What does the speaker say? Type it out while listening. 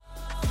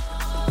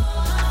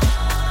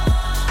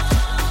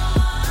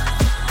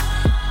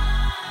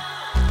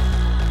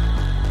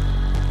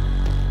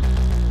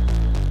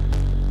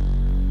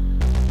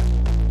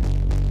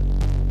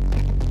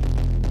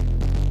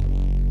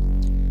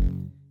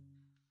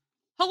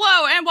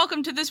Hello, and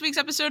welcome to this week's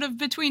episode of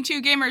Between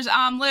Two Gamers.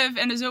 I'm Liv,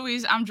 and as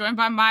always, I'm joined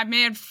by my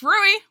man, Fruy.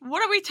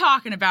 What are we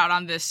talking about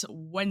on this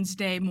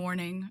Wednesday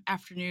morning,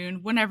 afternoon,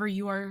 whenever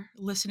you are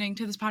listening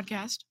to this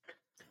podcast?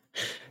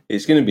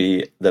 It's going to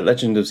be The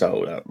Legend of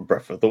Zelda: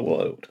 Breath of the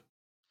Wild.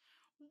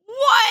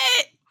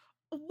 What?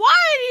 Why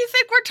do you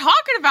think we're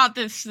talking about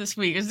this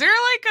week? Is there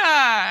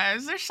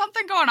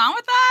something going on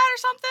with that or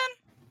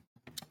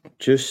something?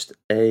 Just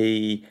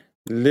a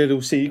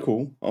little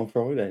sequel on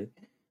Friday.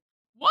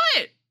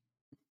 What?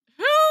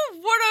 Who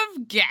would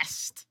have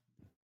guessed?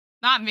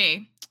 Not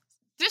me.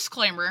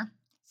 Disclaimer.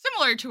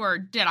 Similar to our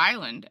Dead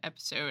Island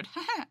episode,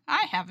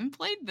 I haven't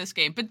played this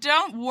game, but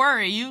don't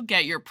worry, you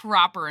get your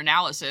proper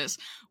analysis.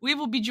 We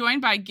will be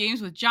joined by Games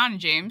with John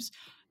and James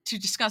to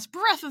discuss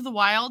Breath of the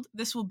Wild.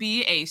 This will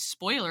be a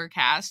spoiler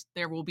cast.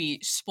 There will be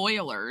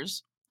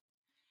spoilers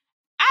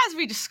as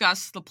we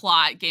discuss the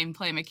plot,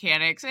 gameplay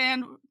mechanics,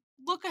 and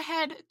look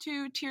ahead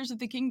to Tears of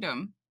the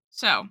Kingdom.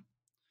 So,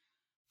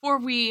 before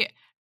we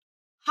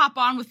hop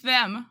on with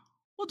them,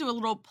 we'll do a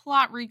little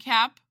plot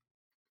recap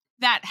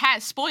that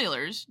has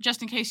spoilers,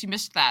 just in case you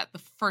missed that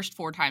the first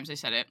 4 times I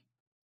said it,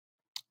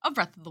 of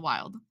Breath of the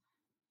Wild.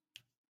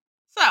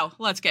 So,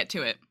 let's get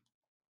to it.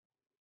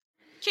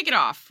 Kick it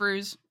off,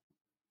 Fruz.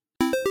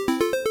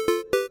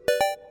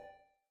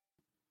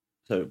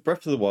 So,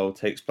 Breath of the Wild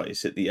takes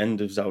place at the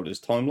end of Zelda's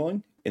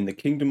timeline in the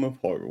Kingdom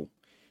of Hyrule.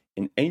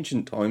 In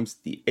ancient times,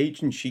 the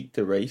ancient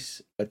Sheikta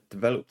race had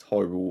developed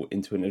Hyrule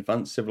into an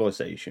advanced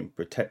civilization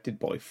protected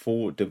by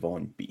 4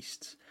 divine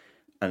beasts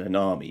and an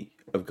army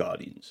of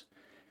guardians.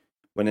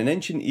 When an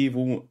ancient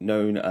evil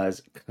known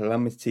as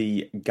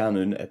Calamity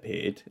Ganon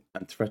appeared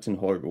and threatened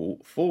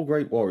Hyrule, 4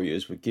 great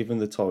warriors were given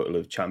the title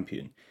of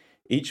champion.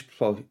 Each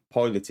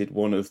piloted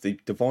one of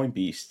the divine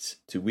beasts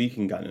to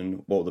weaken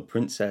Ganon, while the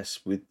princess,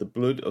 with the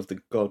blood of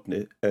the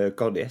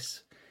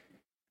goddess,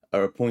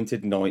 her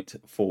appointed knight,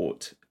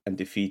 fought and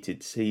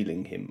defeated,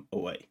 sealing him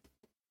away.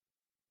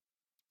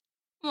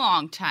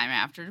 Long time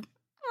after,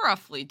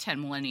 roughly 10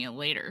 millennia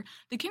later,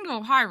 the Kingdom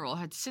of Hyrule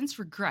had since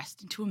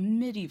regressed into a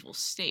medieval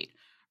state.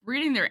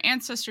 Reading their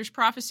ancestors'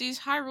 prophecies,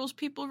 Hyrule's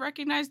people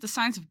recognized the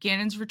signs of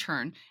Ganon's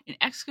return and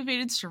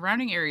excavated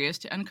surrounding areas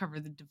to uncover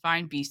the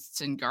divine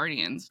beasts and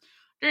guardians.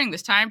 During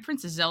this time,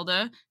 Princess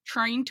Zelda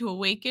trained to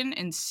awaken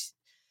and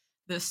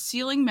the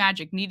sealing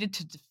magic needed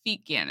to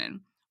defeat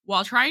Ganon,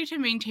 while trying to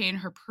maintain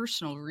her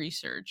personal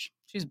research.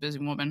 She's a busy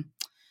woman.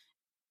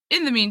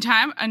 In the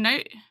meantime, a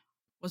knight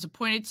was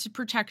appointed to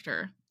protect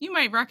her. You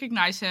might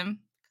recognize him,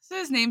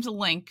 because his name's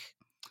Link.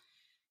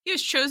 He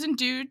was chosen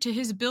due to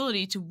his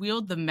ability to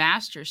wield the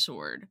Master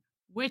Sword,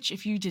 which,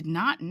 if you did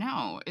not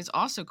know, is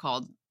also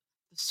called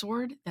the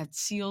Sword that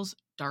Seals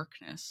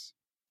Darkness.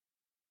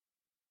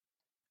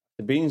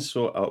 Being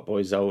sought out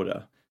by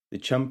Zelda, the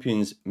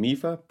champions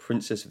Mipha,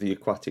 Princess of the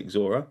Aquatic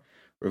Zora,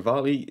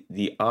 Revali,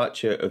 the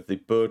Archer of the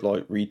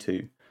Birdlight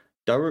Ritu,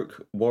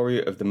 Daruk,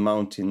 Warrior of the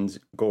Mountains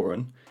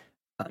Goron,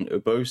 and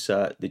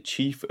Urbosa, the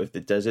Chief of the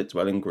Desert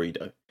Dwelling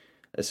Greedo,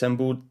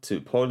 assembled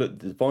to pilot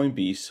the divine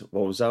beasts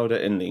while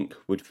Zelda and Link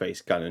would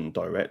face Ganon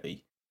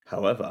directly.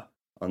 However,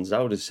 on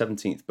Zelda's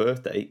 17th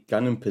birthday,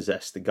 Ganon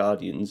possessed the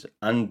Guardians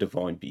and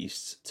divine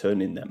beasts,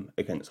 turning them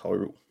against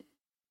Hyrule.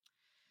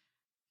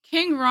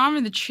 King Rom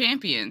and the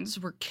champions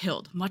were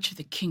killed. Much of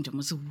the kingdom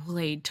was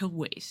laid to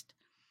waste,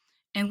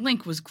 and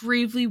Link was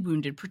gravely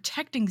wounded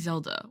protecting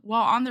Zelda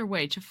while on their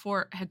way to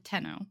Fort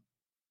Hateno.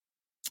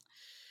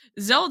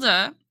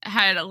 Zelda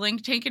had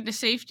Link taken to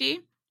safety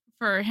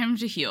for him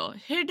to heal,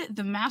 hid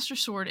the Master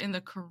Sword in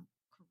the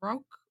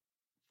Korok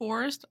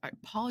Forest. I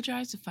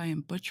apologize if I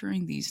am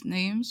butchering these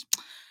names.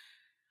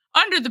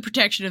 Under the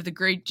protection of the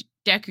Great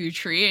Deku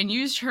Tree, and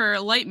used her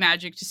light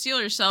magic to seal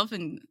herself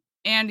and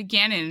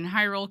Ganon in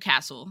Hyrule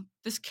Castle.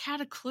 This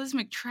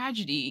cataclysmic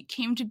tragedy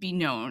came to be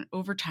known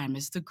over time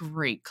as the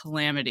Great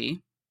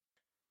Calamity.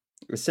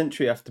 A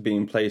century after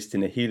being placed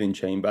in a healing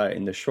chamber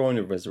in the Shrine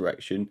of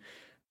Resurrection,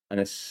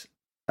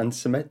 an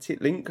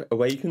Semitic Link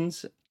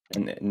awakens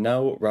and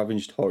now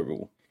ravaged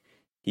Hyrule.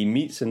 He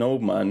meets an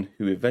old man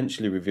who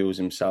eventually reveals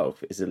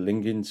himself as the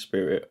lingering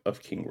spirit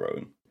of King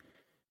Roham.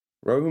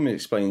 Roham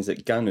explains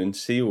that Ganon,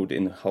 sealed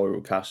in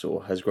Hyrule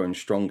Castle, has grown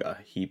stronger.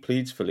 He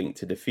pleads for Link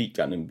to defeat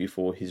Ganon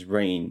before his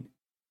reign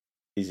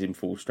is in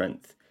full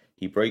strength.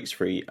 He breaks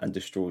free and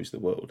destroys the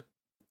world.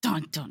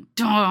 Dun dun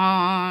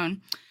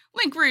dun!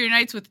 Link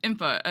reunites with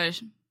Impa.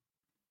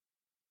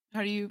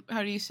 How do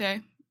you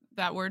say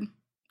that word?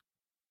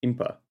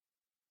 Impa.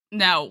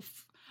 No.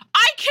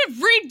 I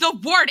can read the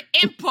word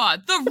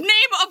Impa, the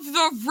name of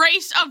the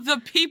race of the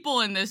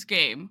people in this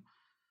game.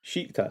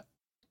 Sheikta.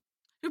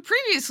 Who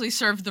previously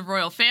served the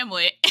royal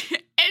family,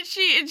 and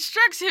she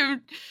instructs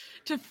him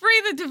to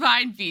free the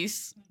divine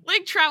beasts.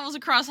 Link travels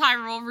across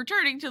Hyrule,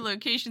 returning to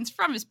locations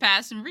from his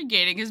past and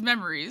regaining his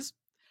memories.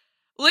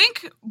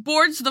 Link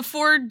boards the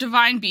 4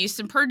 divine beasts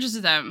and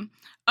purges them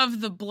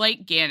of the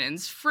Blight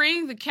Ganons,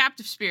 freeing the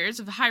captive spirits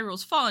of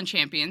Hyrule's fallen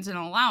champions and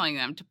allowing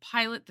them to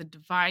pilot the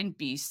divine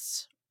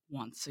beasts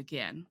once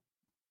again.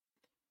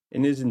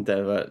 In his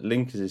endeavour,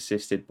 Link is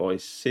assisted by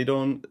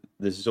Sidon,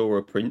 the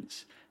Zora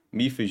Prince,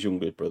 Mifa's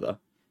younger brother,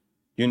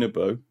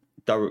 Yunabo,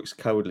 Daruk's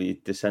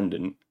cowardly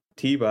descendant,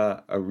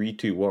 Tiba, a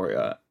Ritu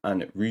warrior,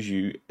 and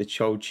Riju, the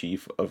child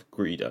chief of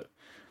Greedo.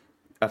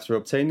 After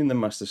obtaining the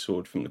Master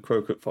Sword from the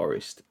Crocut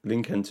Forest,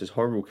 Link enters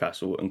Hyrule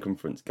Castle and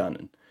confronts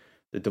Ganon.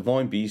 The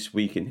Divine Beasts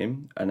weaken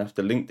him, and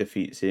after Link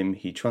defeats him,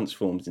 he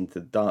transforms into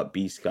the Dark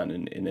Beast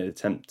Ganon in an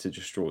attempt to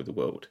destroy the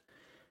world.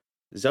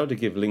 Zelda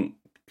gives Link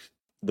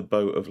the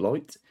Bow of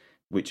Light,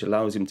 which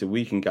allows him to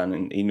weaken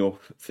Ganon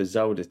enough for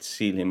Zelda to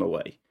seal him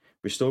away,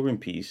 restoring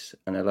peace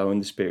and allowing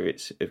the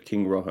spirits of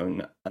King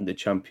Rohan and the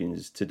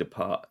champions to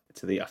depart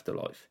to the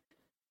afterlife.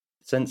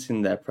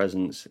 Sensing their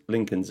presence,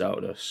 Link and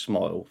Zelda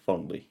smile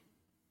fondly.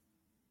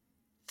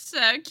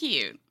 So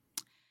cute.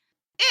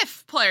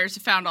 If players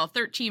have found all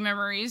 13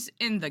 memories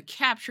in the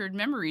Captured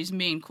Memories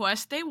main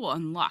quest, they will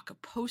unlock a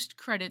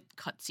post-credit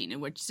cutscene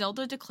in which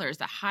Zelda declares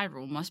that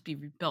Hyrule must be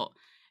rebuilt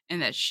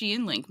and that she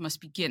and Link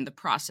must begin the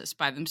process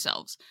by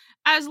themselves.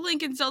 As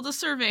Link and Zelda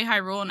survey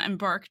Hyrule and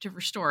embark to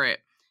restore it,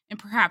 and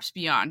perhaps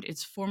beyond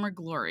its former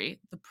glory,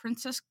 the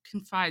princess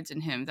confides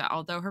in him that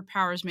although her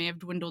powers may have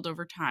dwindled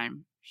over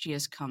time, she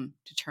has come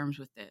to terms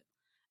with it.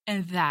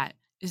 And that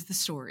is the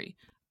story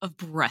of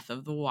Breath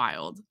of the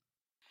Wild.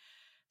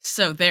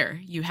 So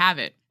there you have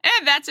it.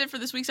 And that's it for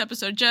this week's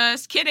episode.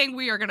 Just kidding.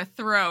 We are going to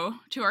throw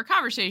to our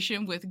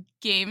conversation with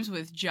Games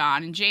with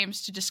John and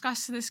James to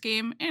discuss this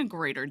game in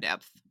greater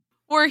depth.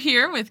 We're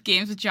here with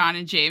Games with John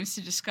and James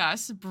to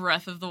discuss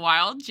Breath of the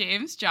Wild.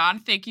 James, John,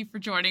 thank you for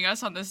joining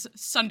us on this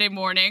Sunday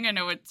morning. I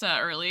know it's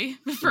early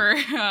for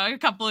a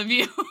couple of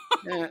you.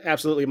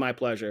 Absolutely my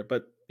pleasure.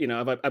 But, you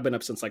know, I've been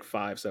up since like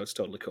 5, so it's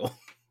totally cool.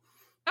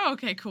 Oh,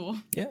 okay, cool.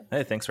 Yeah.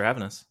 Hey, thanks for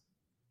having us.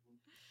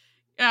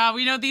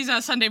 We know these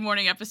Sunday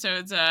morning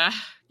episodes,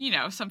 you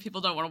know, some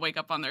people don't want to wake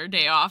up on their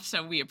day off,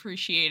 so we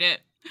appreciate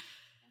it.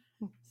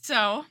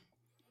 So,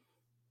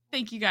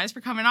 thank you guys for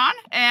coming on,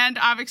 and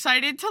I'm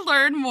excited to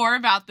learn more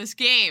about this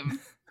game.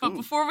 But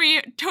before we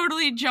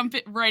totally jump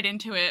right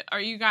into it,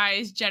 are you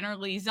guys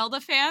generally Zelda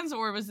fans,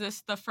 or was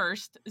this the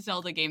first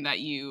Zelda game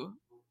that you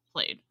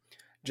played?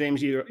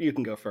 James, you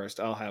can go first.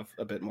 I'll have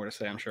a bit more to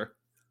say, I'm sure.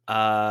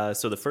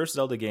 So the first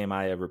Zelda game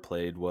I ever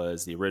played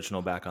was the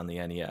original back on the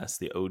NES,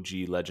 the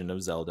OG Legend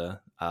of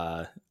Zelda.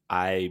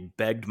 I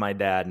begged my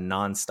dad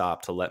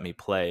nonstop to let me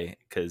play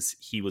because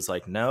he was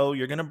like, no,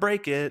 you're going to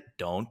break it.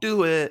 Don't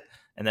do it.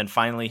 And then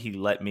finally he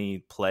let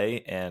me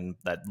play, and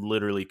that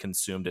literally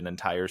consumed an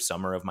entire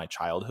summer of my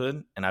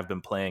childhood. And I've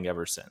been playing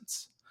ever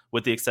since,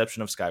 with the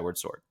exception of Skyward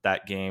Sword.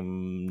 That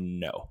game,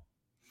 no.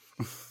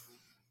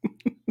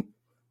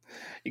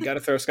 You got to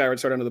throw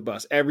Skyward Sword under the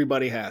bus.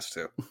 Everybody has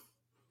to.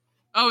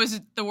 Oh, is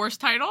it the worst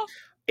title?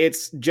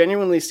 It's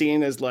genuinely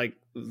seen as like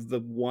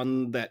the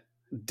one that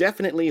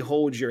definitely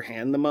holds your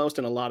hand the most,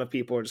 and a lot of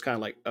people are just kind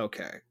of like,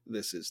 okay,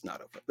 this is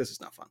not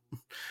fun.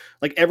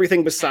 Like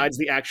everything besides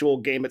the actual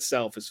game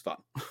itself is fun.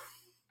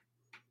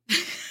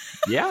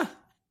 Yeah.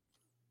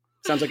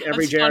 Sounds like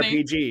every That's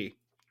JRPG, funny.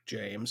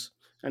 James.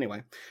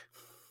 Anyway.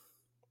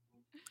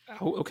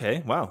 Oh,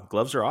 okay. Wow.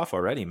 Gloves are off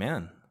already,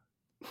 man.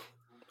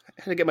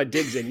 I had to get my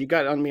digs in. You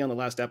got on me on the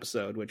last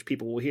episode, which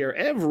people will hear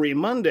every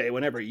Monday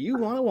whenever you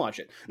want to watch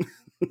it.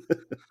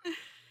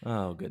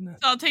 Oh, goodness.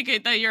 So I'll take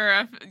it that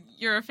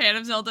you're a fan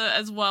of Zelda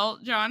as well,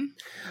 John.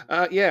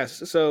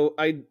 Yes. So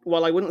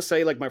while I wouldn't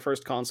say like my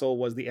first console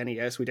was the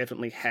NES, we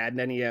definitely had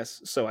an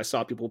NES. So I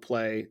saw people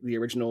play the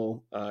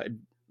original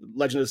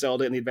Legend of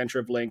Zelda and the Adventure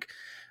of Link.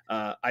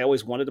 I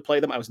always wanted to play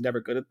them. I was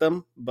never good at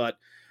them, but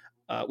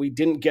we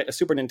didn't get a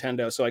Super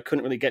Nintendo, so I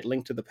couldn't really get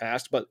Link to the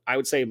Past. But I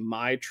would say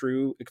my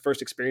true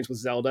first experience with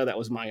Zelda that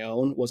was my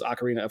own was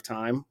Ocarina of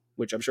Time,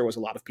 which I'm sure was a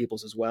lot of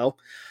people's as well.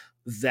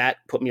 That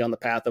put me on the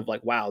path of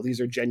like, wow,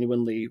 these are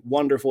genuinely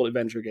wonderful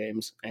adventure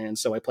games. And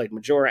so I played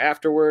Majora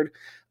afterward.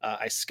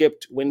 I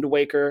skipped Wind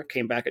Waker,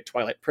 came back at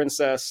Twilight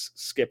Princess,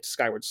 skipped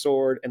Skyward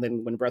Sword. And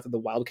then when Breath of the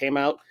Wild came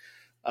out,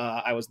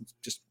 I was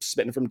just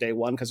smitten from day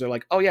one because they're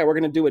like, oh yeah, we're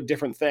going to do a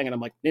different thing. And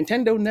I'm like,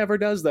 Nintendo never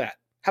does that.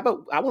 How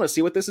about I want to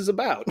see what this is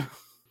about?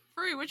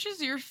 Furry, which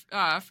is your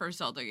first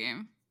Zelda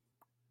game?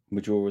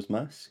 Majora's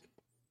Mask.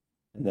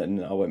 And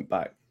then I went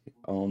back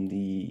on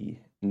the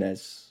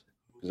NES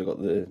because I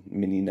got the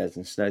mini NES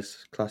and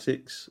SNES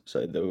classics,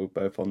 so they were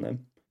both on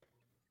them.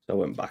 So I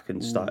went back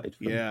and started.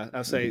 Yeah,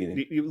 I'll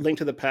say Link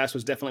to the Past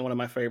was definitely one of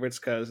my favorites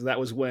because that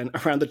was when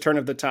around the turn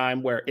of the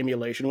time where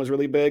emulation was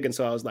really big, and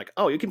so I was like,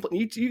 oh, you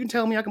can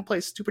tell me I can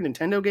play Super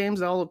Nintendo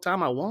games all the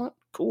time I want?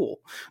 Cool.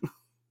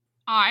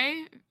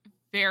 I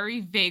very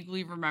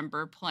vaguely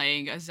remember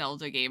playing a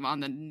Zelda game on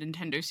the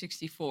Nintendo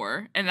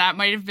 64, and that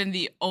might have been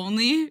the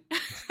only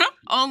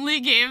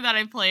only game that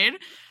I played.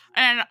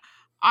 And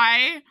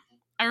I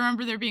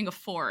remember there being a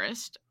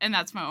forest, and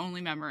that's my only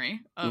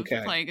memory of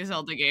playing a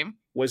Zelda game.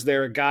 Was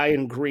there a guy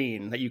in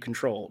green that you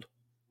controlled?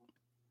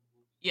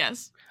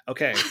 Yes.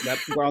 Okay,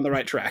 we're on the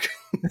right track.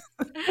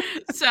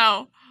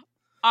 So,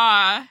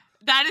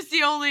 that is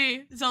the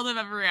only Zelda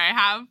memory I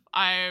have.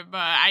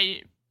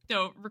 I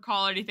don't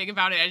recall anything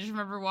about it. I just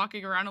remember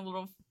walking around a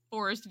little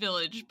forest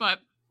village, but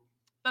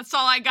that's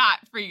all I got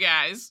for you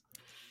guys.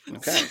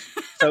 Okay.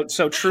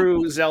 So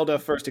true Zelda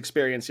first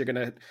experience. You're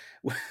gonna.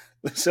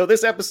 So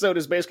this episode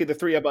is basically the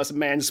three of us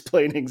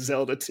mansplaining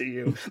Zelda to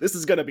you. This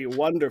is gonna be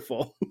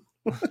wonderful.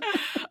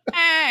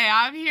 Hey,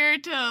 I'm here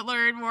to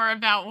learn more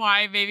about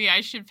why maybe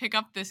I should pick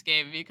up this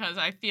game, because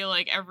I feel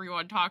like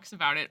everyone talks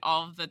about it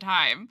all of the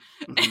time.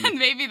 Mhm. And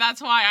maybe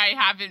that's why I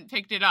haven't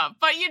picked it up.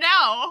 But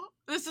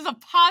this is a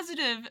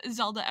positive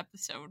Zelda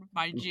episode,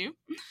 mind you.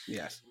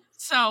 Yes.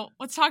 So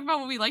let's talk about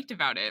what we liked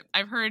about it.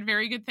 I've heard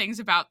very good things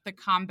about the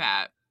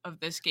combat of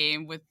this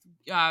game with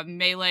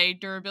melee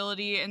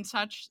durability and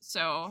such.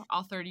 So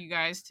I'll throw to you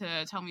guys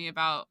to tell me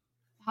about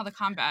how the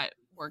combat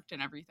worked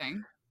and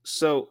everything.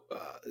 So,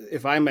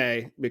 if I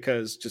may,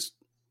 because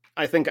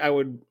I think I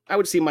would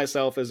see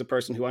myself as a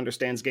person who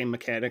understands game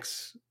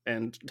mechanics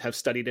and have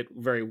studied it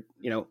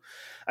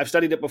I've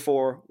studied it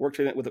before,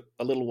 worked in it with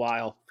a little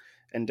while,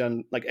 and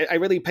done I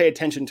really pay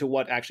attention to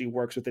what actually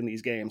works within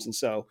these games. And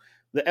so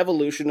the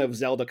evolution of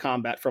Zelda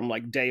combat from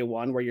day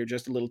one, where you're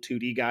just a little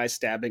 2D guy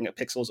stabbing at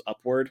pixels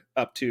upward,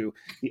 up to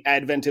the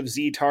advent of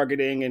Z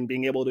targeting and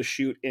being able to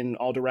shoot in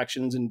all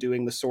directions and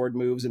doing the sword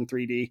moves in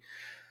 3D.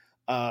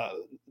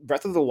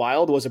 Breath of the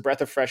Wild was a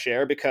breath of fresh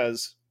air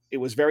because it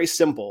was very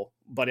simple,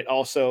 but it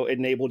also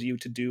enabled you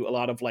to do a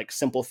lot of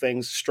simple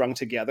things strung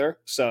together.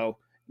 So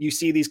you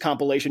see these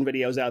compilation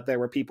videos out there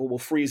where people will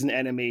freeze an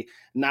enemy,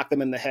 knock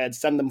them in the head,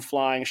 send them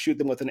flying, shoot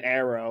them with an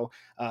arrow,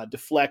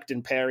 deflect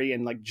and parry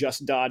and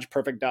just dodge,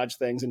 perfect dodge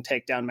things and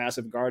take down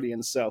massive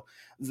guardians. So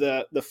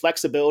the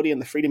flexibility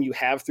and the freedom you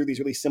have through these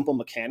really simple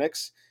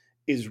mechanics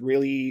is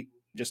really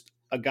just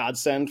a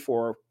godsend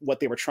for what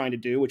they were trying to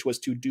do, which was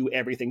to do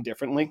everything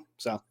differently.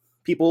 So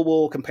people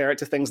will compare it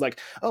to things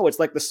like, oh, it's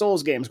like the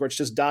Souls games where it's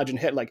just dodge and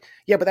hit.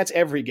 Yeah, but that's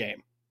every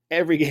game.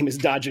 Every game is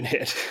dodge and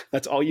hit.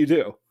 That's all you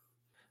do.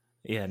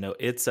 Yeah, no,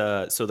 it's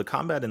so the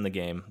combat in the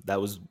game, that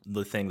was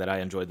the thing that I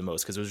enjoyed the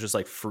most because it was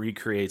just free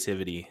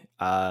creativity.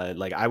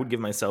 I would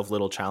give myself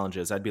little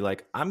challenges. I'd be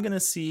like, I'm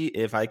gonna see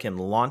if I can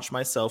launch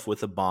myself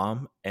with a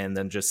bomb and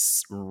then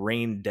just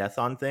rain death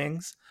on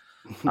things.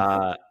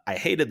 I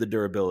hated the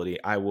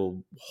durability. I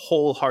will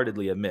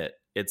wholeheartedly admit.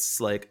 It's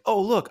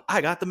oh look,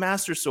 I got the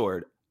Master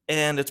Sword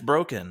and it's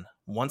broken.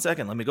 1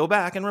 second, let me go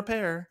back and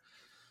repair.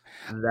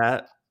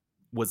 That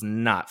was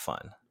not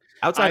fun.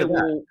 Outside of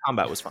that,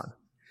 combat was fun.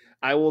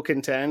 I will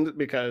contend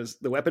because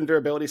the weapon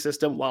durability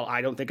system, while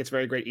I don't think it's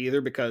very great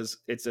either because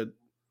it's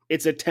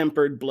a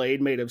tempered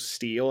blade made of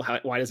steel.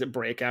 Why does it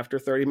break after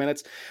 30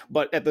 minutes?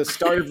 But at the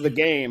start of the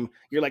game,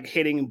 you're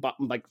hitting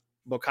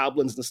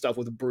bokoblins and stuff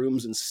with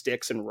brooms and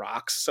sticks and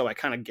rocks. So I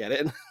kind of get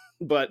it.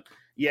 But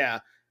yeah,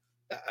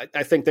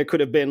 I think there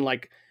could have been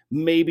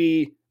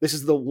maybe this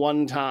is the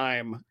one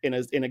time in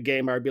a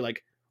game where I'd be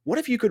like, what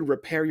if you could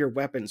repair your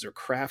weapons or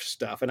craft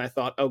stuff? And I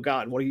thought, oh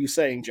God, what are you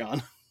saying,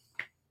 John?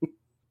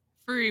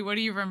 Free, what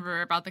do you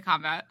remember about the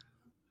combat?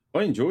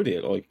 I enjoyed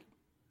it.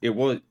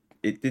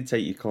 It did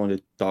take you kind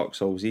of Dark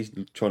Souls. He's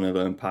trying to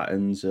learn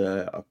patterns.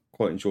 I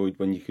quite enjoyed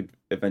when you could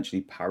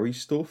eventually parry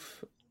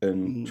stuff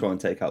and try and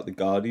take out the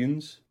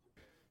guardians.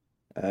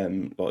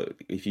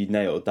 If you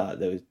nailed that,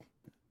 there was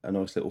a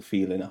nice little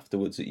feeling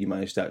afterwards that you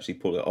managed to actually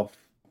pull it off,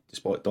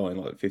 despite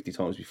dying 50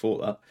 times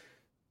before that.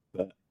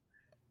 But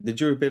the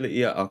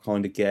durability, I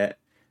kind of get.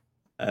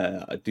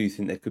 I do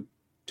think they could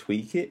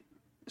tweak it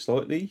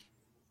slightly,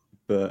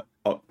 but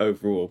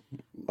overall,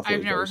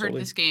 I've never heard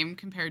this game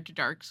compared to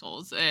Dark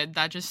Souls, and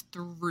that just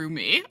threw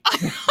me.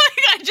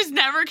 I just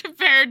never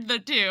compared the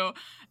two.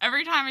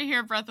 Every time I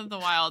hear Breath of the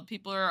Wild,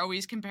 people are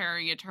always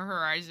comparing it to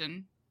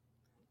Horizon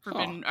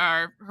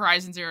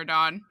Horizon Zero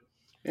Dawn.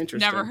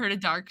 Interesting. Never heard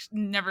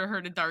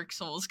a Dark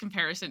Souls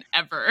comparison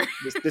ever.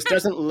 This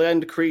doesn't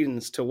lend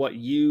credence to what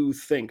you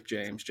think,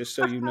 James. Just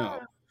so you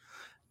know.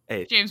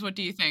 Hey, James, what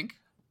do you think?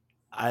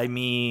 I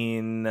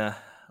mean,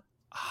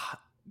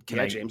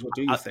 James, what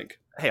do you think?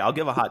 Hey, I'll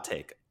give a hot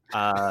take.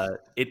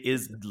 It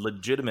is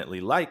legitimately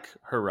like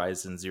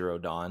Horizon Zero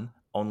Dawn,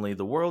 only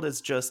the world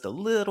is just a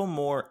little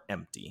more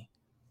empty.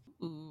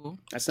 Ooh.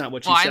 That's not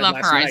what you said last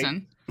night. I love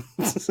Horizon.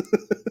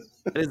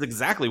 That is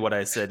exactly what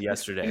I said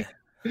yesterday.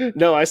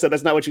 No, I said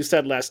that's not what you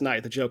said last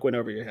night. The joke went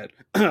over your head.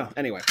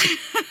 Anyway.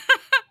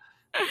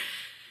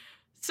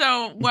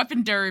 So,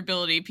 weapon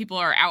durability, people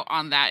are out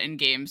on that in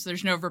games.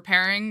 There's no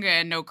repairing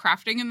and no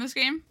crafting in this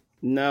game?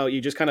 No,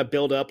 you just kind of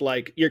build up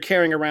you're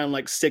carrying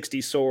around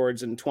 60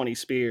 swords and 20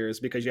 spears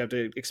because you have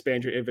to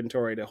expand your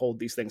inventory to hold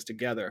these things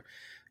together.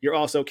 You're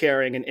also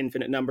carrying an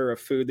infinite number of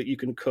food that you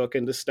can cook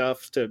into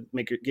stuff to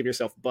give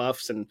yourself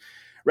buffs and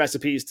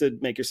recipes to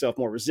make yourself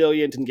more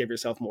resilient and give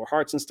yourself more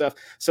hearts and stuff.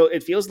 So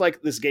it feels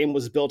like this game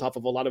was built off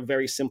of a lot of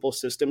very simple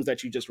systems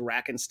that you just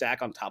rack and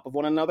stack on top of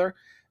one another.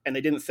 And they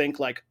didn't think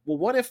well,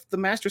 what if the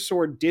Master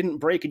Sword didn't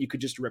break and you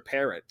could just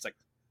repair it? It's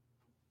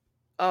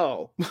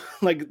oh,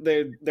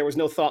 there was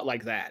no thought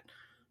like that.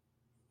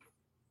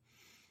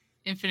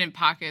 Infinite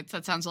pockets.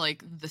 That sounds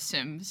like The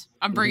Sims.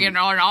 I'm bringing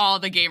on all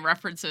the game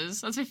references.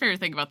 That's my favorite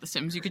thing about The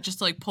Sims. You could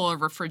just like pull a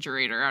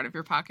refrigerator out of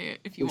your pocket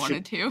if you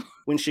wanted to.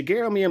 When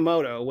Shigeru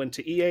Miyamoto went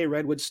to EA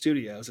Redwood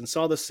Studios and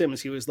saw The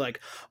Sims, he was like,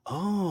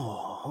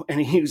 oh, and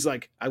he was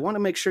like, I want to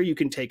make sure you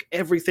can take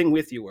everything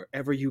with you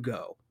wherever you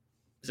go.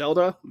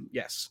 Zelda,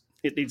 yes,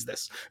 it needs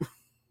this.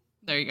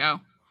 There you go.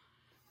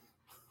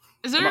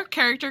 Is there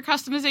character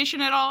customization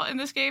at all in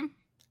this game?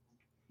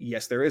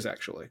 Yes, there is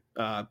actually.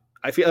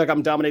 I feel like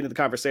I'm dominating the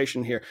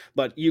conversation here,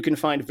 but you can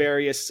find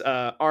various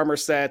armor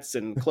sets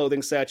and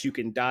clothing sets. You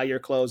can dye your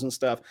clothes and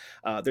stuff.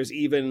 There's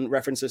even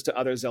references to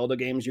other Zelda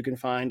games you can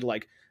find,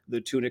 like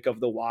the Tunic of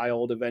the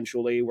Wild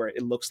eventually, where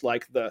it looks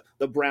like the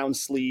brown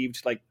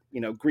sleeved, like,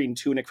 green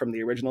tunic from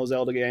the original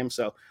Zelda game.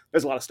 So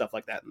there's a lot of stuff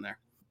like that in there.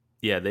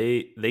 Yeah,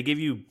 they give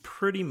you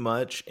pretty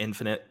much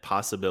infinite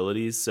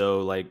possibilities.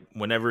 So like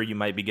whenever you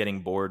might be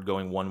getting bored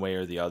going one way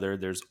or the other,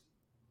 there's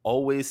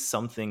always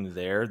something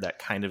there that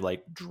kind of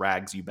like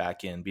drags you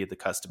back in, be it the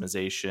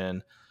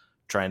customization,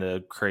 trying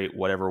to create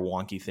whatever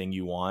wonky thing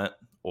you want,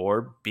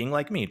 or being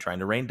like me, trying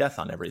to rain death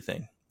on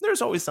everything.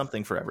 There's always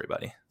something for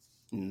everybody.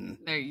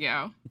 There you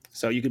go.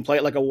 So you can play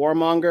it like a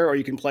warmonger, or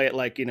you can play it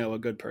like, a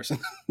good person.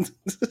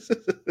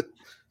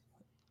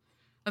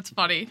 That's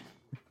funny.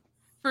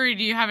 Furry,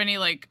 do you have any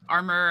like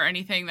armor or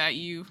anything that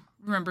you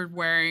remembered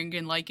wearing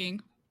and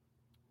liking?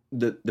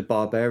 The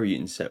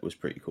barbarian set was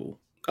pretty cool.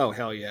 Oh,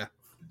 hell yeah.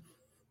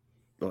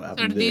 Like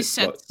So these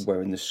sets... like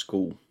wearing the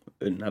skull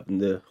and having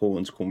the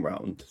horns come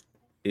round.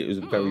 It was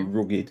very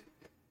rugged,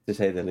 to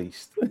say the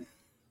least.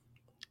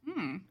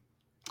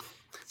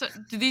 So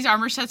do these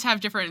armor sets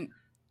have different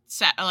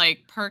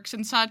like perks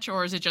and such,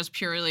 or is it just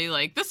purely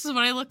like, this is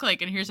what I look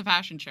like and here's a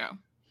fashion show?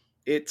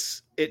 It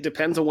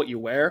depends on what you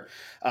wear.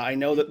 I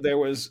know that there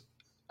was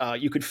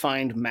you could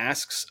find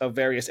masks of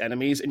various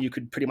enemies, and you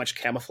could pretty much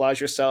camouflage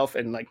yourself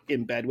and like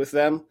embed with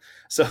them.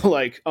 So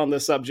like on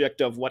the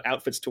subject of what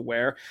outfits to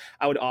wear,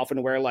 I would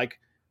often wear like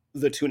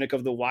the Tunic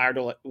of the Wild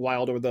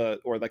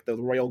or like the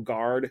Royal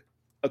Guard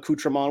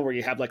accoutrement, where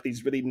you have like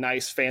these really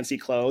nice fancy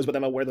clothes, but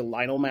then I'll wear the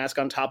Lionel mask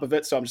on top of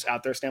it. So I'm just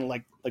out there standing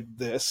like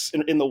this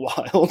in the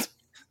wild.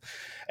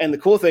 And the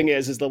cool thing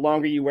is the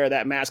longer you wear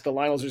that mask, the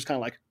Lionels are just kind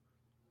of like,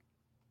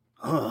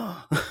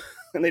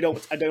 and they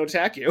don't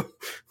attack you.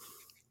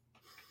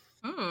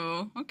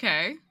 Ooh,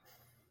 okay.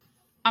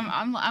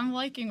 I'm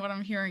liking what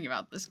I'm hearing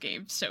about this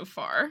game so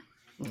far.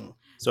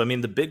 So I mean,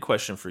 the big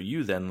question for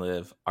you then,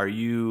 Liv, are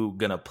you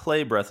gonna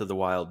play Breath of the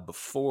Wild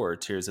before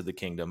Tears of the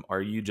Kingdom? Or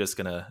are you just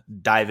gonna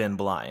dive in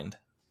blind?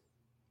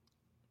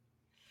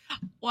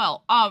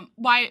 Well,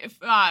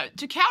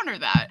 to counter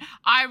that,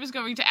 I was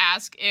going to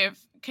ask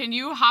can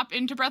you hop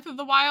into Breath of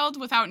the Wild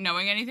without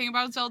knowing anything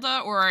about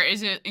Zelda, or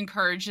is it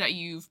encouraged that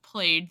you've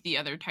played the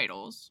other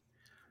titles?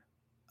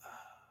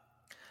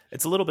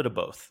 It's a little bit of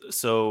both.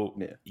 So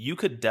you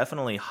could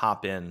definitely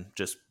hop in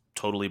just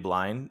totally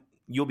blind.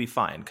 You'll be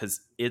fine because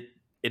it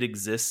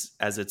exists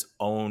as its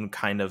own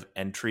kind of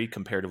entry,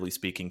 comparatively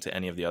speaking, to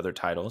any of the other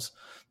titles.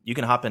 You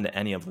can hop into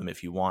any of them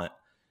if you want.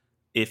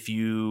 If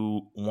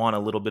you want a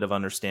little bit of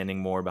understanding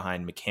more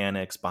behind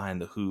mechanics,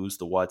 behind the who's,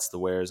 the what's, the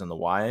where's, and the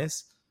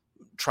why's,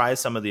 try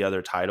some of the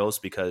other titles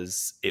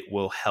because it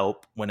will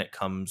help when it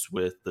comes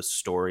with the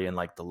story and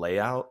like the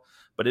layout.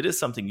 But it is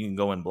something you can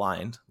go in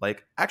blind.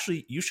 Like,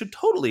 actually, you should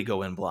totally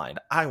go in blind.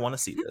 I want to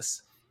see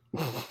this.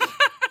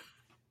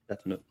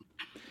 Definitely.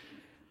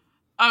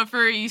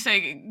 For you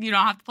say you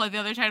don't have to play the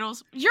other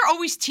titles? You're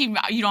always team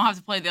you don't have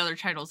to play the other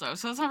titles, though,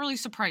 so that's not really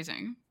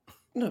surprising.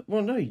 No,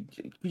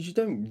 because you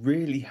don't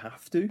really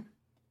have to.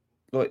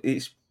 Like,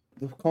 it's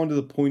kind of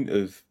the point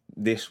of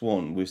this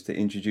one was to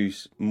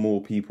introduce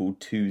more people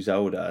to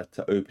Zelda,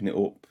 to open it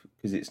up,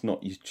 because it's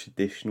not your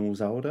traditional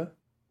Zelda.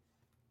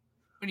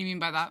 What do you mean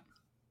by that?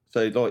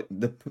 So, like,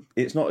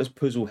 it's not as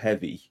puzzle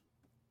heavy,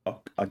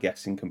 I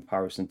guess, in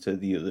comparison to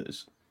the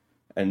others.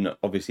 And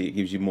obviously, it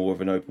gives you more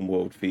of an open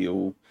world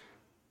feel.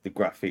 The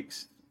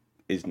graphics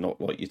is not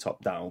like your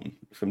top down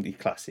from the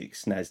classic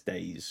SNES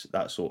days,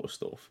 that sort of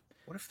stuff.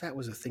 What if that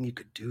was a thing you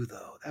could do,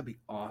 though? That'd be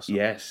awesome.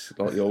 Yes,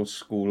 like the old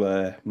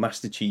school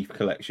Master Chief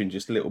collection,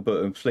 just a little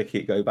button, flick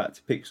it, go back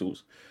to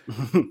pixels.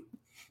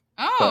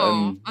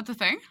 That's a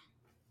thing?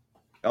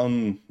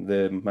 On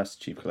the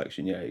Master Chief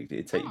collection, yeah,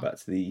 it'd take you back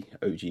to the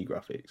OG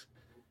graphics.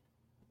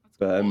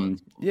 But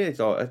yeah,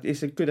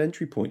 it's a good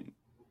entry point.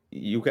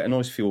 You'll get a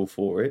nice feel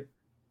for it.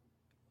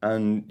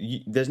 And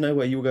there's no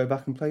way you'll go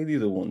back and play the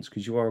other ones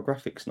because you are a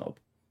graphic snob.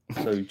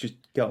 So just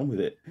get on with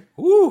it.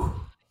 Woo!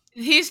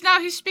 He's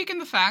speaking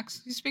the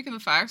facts. He's speaking the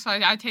facts.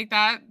 I take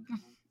that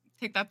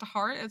to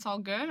heart. It's all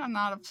good. I'm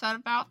not upset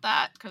about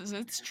that because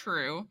it's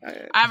true.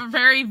 I have a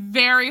very,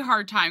 very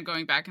hard time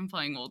going back and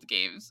playing old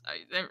games.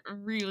 I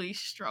really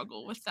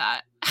struggle with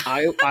that.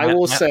 I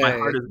will say my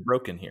heart is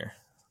broken here.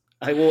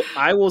 I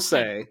will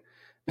say,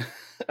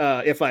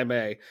 if I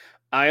may,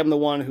 I am the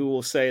one who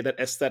will say that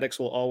aesthetics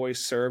will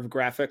always serve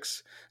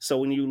graphics. So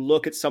when you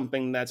look at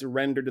something that's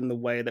rendered in the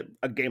way that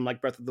a game like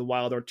Breath of the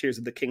Wild or Tears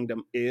of the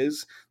Kingdom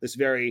is, this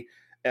very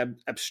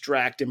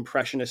abstract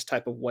impressionist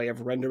type of way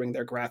of rendering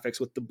their graphics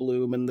with the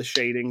bloom and the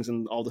shadings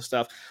and all the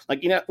stuff.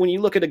 Like, when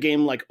you look at a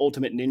game like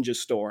Ultimate Ninja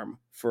Storm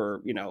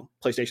for,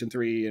 PlayStation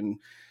 3 and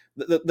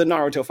the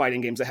Naruto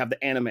fighting games that have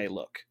the anime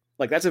look,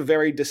 like that's a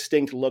very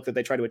distinct look that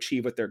they try to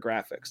achieve with their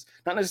graphics.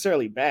 Not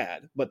necessarily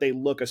bad, but they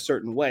look a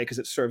certain way because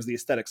it serves the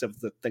aesthetics of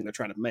the thing they're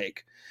trying to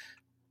make.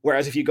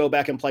 Whereas if you go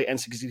back and play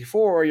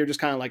N64, you're just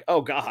kind of like,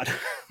 oh God,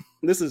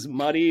 this is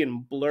muddy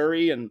and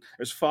blurry and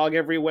there's fog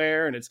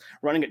everywhere and it's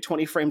running at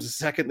 20 frames a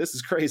second. This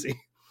is crazy.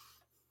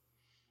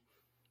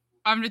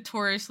 I'm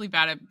notoriously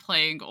bad at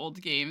playing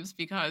old games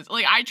because,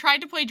 like, I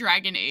tried to play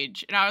Dragon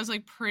Age and I was,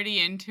 like, pretty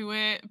into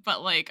it,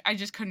 but, like, I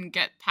just couldn't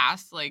get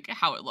past, like,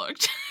 how it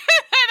looked.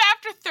 And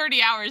after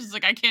 30 hours, it's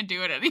like, I can't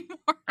do it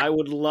anymore. I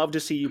would love to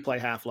see you play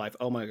Half-Life.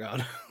 Oh my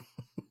God.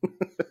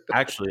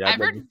 Actually, I've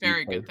heard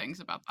very good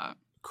things about that.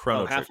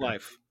 Chrono Trigger.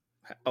 Half-Life.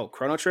 Oh,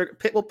 Chrono Trigger.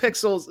 Well,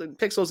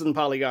 pixels and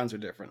polygons are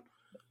different.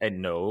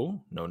 And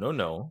no.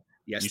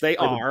 Yes, they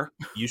are.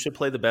 You should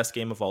play the best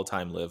game of all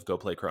time, Liv. Go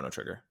play Chrono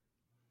Trigger.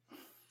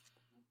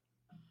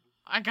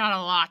 I got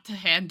a lot to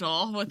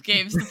handle with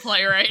games to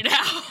play right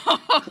now.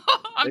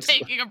 I'm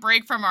taking a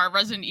break from our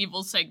Resident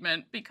Evil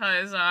segment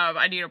because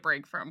I need a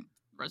break from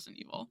Resident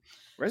Evil.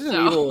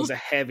 Resident Evil is a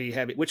heavy.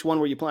 Which one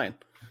were you playing?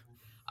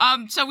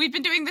 So we've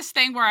been doing this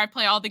thing where I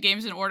play all the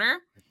games in order,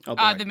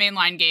 the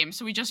mainline games.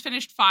 So we just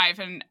finished 5,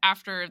 and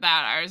after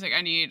that, I was like,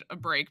 I need a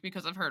break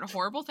because I've heard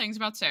horrible things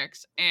about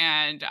 6,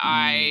 and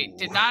I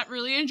did not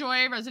really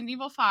enjoy Resident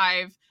Evil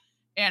 5.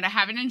 And I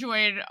haven't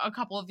enjoyed a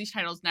couple of these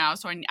titles now,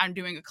 so I'm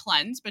doing a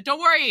cleanse. But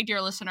don't worry,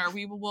 dear listener,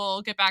 we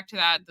will get back to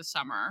that this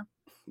summer.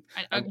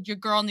 Your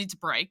girl needs a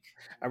break.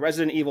 A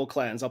Resident Evil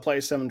cleanse. I'll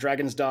play some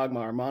Dragon's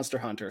Dogma or Monster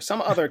Hunter,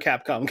 some other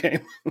Capcom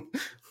game.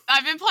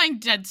 I've been playing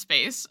Dead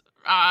Space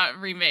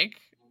remake,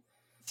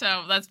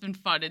 so that's been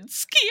fun and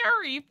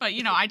scary. But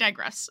I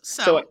digress.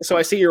 So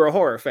I see you're a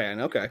horror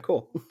fan. Okay,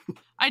 cool.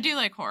 I do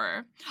like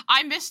horror.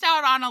 I missed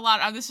out on a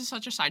lot of, this is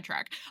such a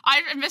sidetrack.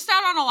 I missed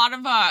out on a lot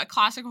of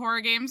classic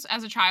horror games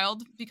as a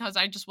child because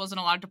I just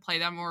wasn't allowed to play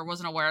them or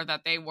wasn't aware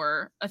that they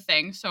were a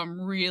thing. So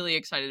I'm really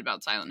excited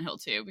about Silent Hill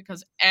 2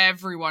 because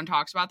everyone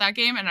talks about that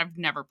game and I've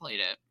never played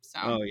it. So.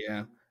 Oh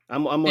yeah.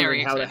 I'm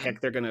wondering how the heck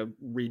they're going to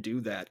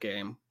redo that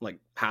game. Like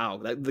how?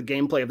 The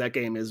gameplay of that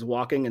game is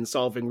walking and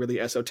solving really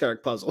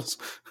esoteric puzzles.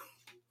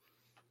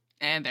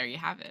 And there you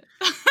have it.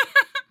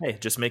 Hey,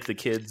 just make the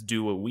kids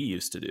do what we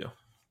used to do.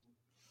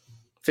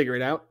 Figure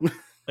it out.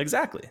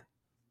 Exactly.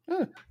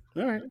 Oh,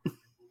 all right.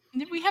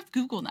 We have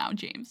Google now,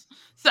 James.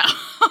 So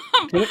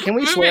can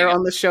we swear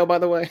on this show, by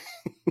the way?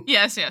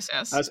 Yes.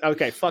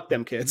 Okay, fuck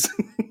them kids.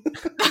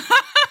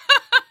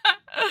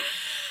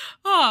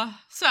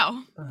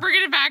 So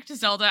bringing it back to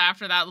Zelda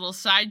after that little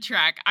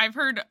sidetrack, I've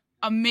heard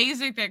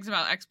amazing things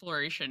about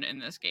exploration in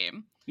this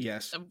game.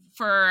 Yes.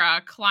 For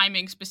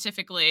climbing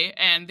specifically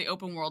and the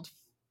open world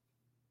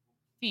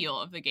feel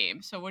of the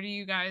game. So what do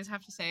you guys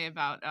have to say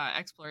about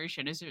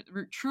exploration? Is it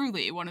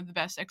truly one of the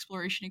best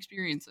exploration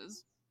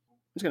experiences?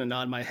 I'm just going to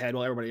nod my head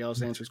while everybody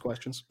else answers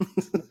questions.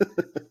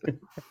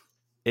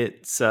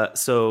 It's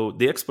so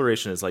the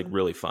exploration is like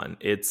really fun.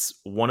 It's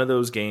one of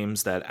those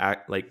games that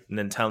act like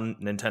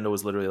Nintendo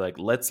was literally like,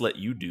 let's let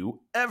you do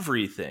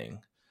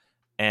everything.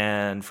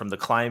 And from the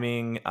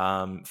climbing,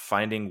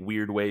 finding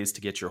weird ways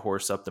to get your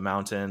horse up the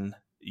mountain,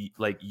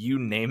 like you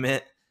name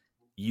it,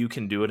 you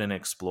can do it and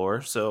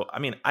explore. So, I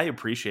mean, I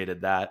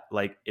appreciated that.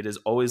 Like, it is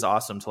always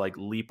awesome to like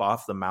leap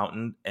off the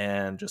mountain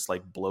and just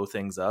like blow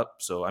things up.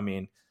 So, I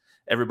mean,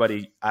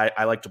 everybody,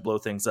 I like to blow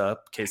things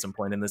up, case in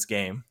point in this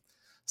game.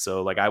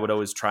 So, like, I would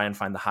always try and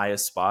find the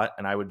highest spot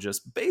and I would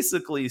just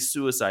basically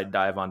suicide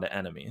dive onto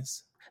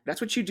enemies. That's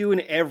what you do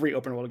in every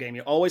open world game.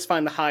 You always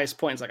find the highest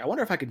point. It's like, I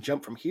wonder if I could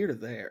jump from here to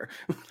there.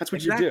 That's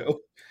what you do.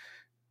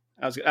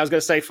 I was going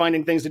to say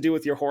finding things to do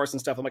with your horse and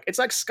stuff. I'm like, it's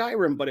like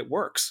Skyrim, but it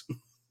works.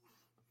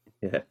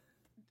 Yeah.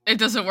 It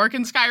doesn't work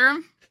in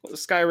Skyrim? Well,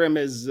 Skyrim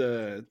is,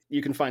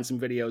 you can find some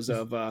videos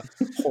of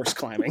horse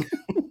climbing.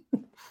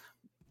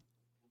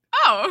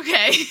 Oh,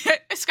 okay.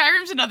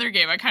 Skyrim's another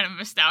game I kind of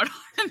missed out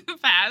on in the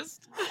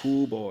past.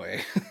 Oh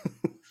boy.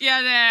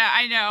 Yeah,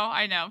 I know.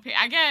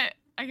 I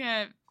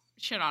get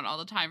shit on all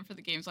the time for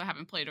the games I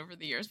haven't played over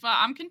the years, but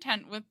I'm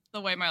content with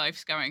the way my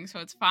life's going, so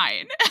it's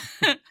fine.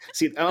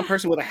 See, I'm a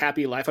person with a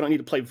happy life. I don't need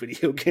to play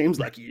video games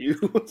like you.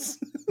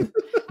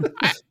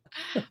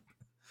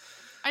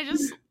 I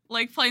just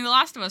like playing The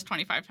Last of Us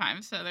 25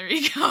 times, so there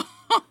you go.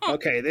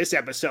 Okay, this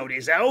episode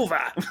is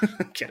over.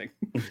 Kidding.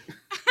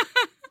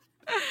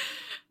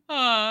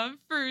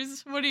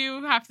 Bruce, what do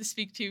you have to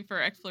speak to for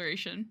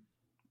exploration?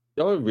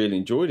 I really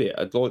enjoyed it.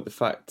 I like the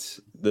fact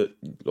that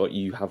like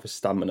you have a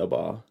stamina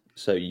bar,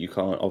 so you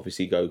can't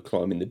obviously go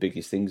climbing the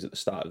biggest things at the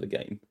start of the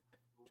game,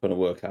 trying to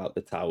work out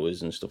the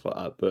towers and stuff like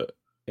that. But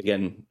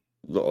again,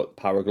 like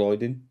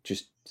paragliding,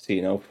 just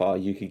seeing how far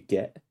you could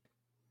get.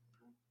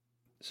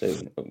 So,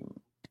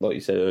 like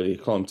you said earlier,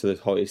 climb to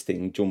the highest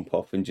thing, jump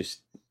off, and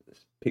just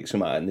pick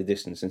some out in the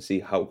distance and see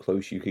how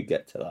close you could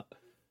get to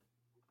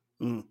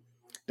that.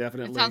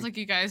 Definitely. It sounds like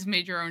you guys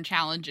made your own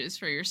challenges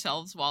for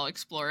yourselves while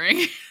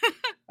exploring.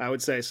 I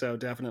would say so,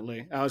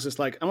 definitely. I was just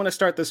like, I'm going to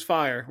start this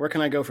fire. Where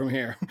can I go from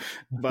here?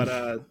 But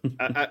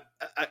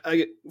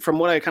I from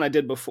what I kind of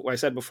did before, I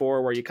said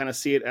before, where you kind of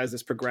see it as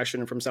this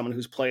progression from someone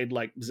who's played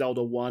like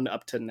Zelda 1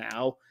 up to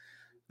now,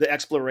 the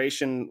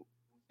exploration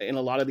in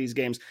a lot of these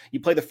games, you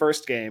play the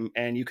first game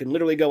and you can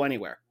literally go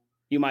anywhere.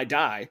 You might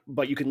die,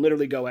 but you can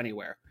literally go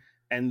anywhere.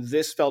 And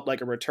this felt like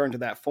a return to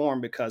that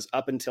form, because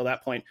up until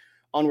that point,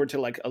 onward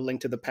to like A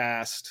Link to the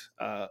Past,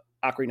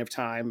 Ocarina of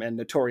Time, and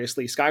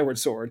notoriously Skyward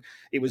Sword,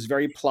 it was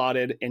very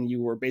plotted, and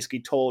you were basically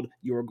told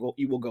you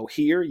will go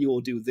here, you will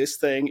do this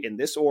thing in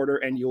this order,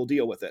 and you'll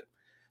deal with it.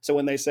 So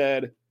when they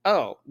said,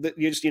 "Oh,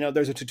 you just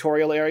there's a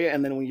tutorial area,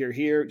 and then when you're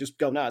here, just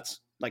go nuts,"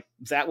 like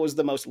that was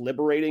the most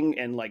liberating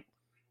and like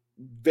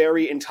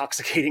very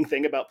intoxicating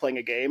thing about playing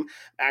a game.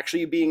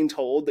 Actually, being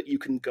told that you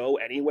can go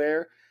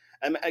anywhere,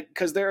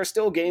 because there are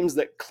still games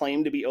that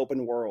claim to be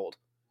open world,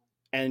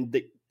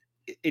 and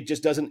it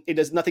just doesn't.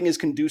 Nothing is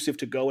conducive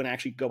to go and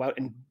actually go out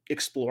and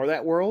explore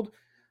that world.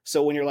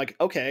 So when you're like,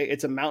 okay,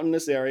 it's a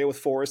mountainous area with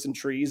forests and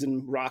trees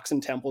and rocks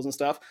and temples and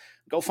stuff,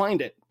 go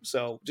find it.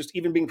 So just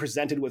even being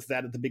presented with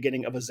that at the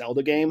beginning of a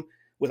Zelda game,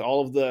 with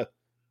all of the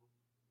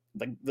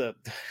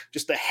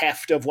just the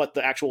heft of what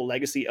the actual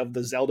legacy of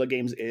the Zelda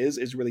games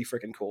is really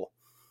freaking cool.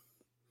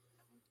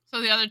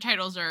 So the other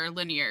titles are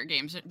linear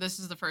games. This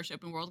is the first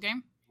open world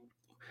game?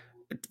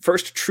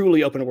 First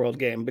truly open world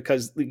game,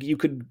 because you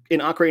could, in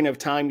Ocarina of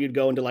Time, you'd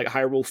go into like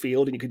Hyrule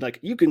Field and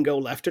you can go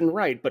left and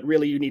right, but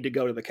really you need to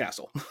go to the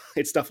castle.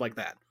 It's stuff like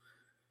that.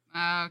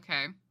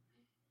 Okay.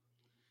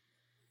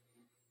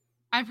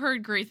 I've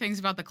heard great things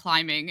about the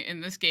climbing in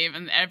this game,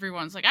 and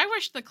everyone's like, I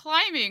wish the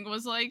climbing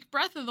was like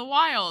Breath of the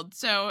Wild.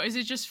 So is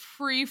it just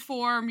free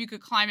form? You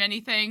could climb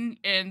anything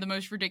in the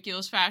most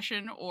ridiculous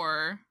fashion,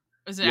 or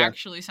is it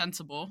actually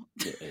sensible?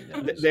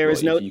 Yeah, there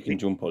is no... If you can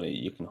jump on it,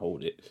 you can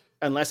hold it.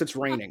 Unless it's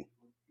raining.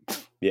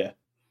 Yeah.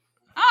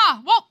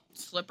 Well,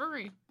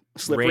 slippery.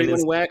 Slippery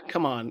when wet.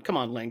 Come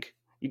on, Link.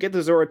 You get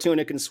the Zora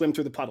tunic and swim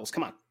through the puddles.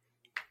 Come on.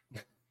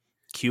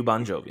 Cue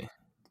Bon Jovi.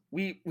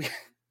 We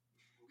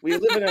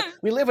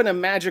live in a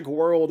magic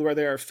world where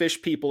there are fish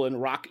people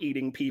and rock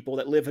eating people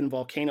that live in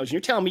volcanoes. And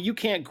you're telling me you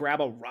can't grab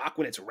a rock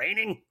when it's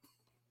raining?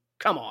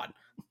 Come on.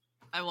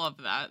 I love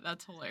that.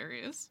 That's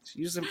hilarious.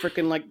 Use some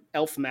freaking like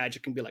elf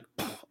magic and be like,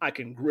 I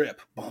can grip,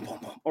 boom, boom,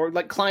 boom. Or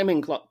like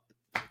climbing.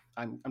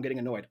 I'm getting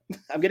annoyed.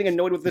 I'm getting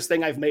annoyed with this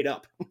thing I've made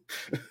up.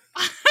 It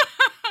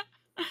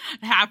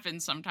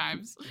happens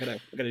sometimes. I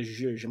got a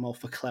je m'en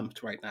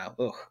verklempt right now.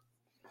 Ugh.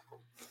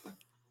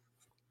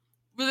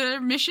 Were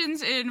there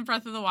missions in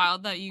Breath of the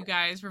Wild that you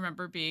guys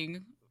remember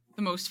being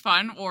the most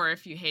fun? Or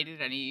if you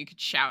hated any, you could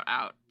shout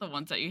out the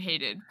ones that you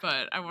hated.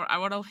 But I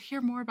want to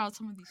hear more about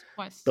some of these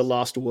quests. The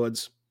Lost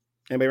Woods.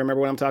 Anybody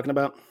remember what I'm talking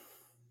about?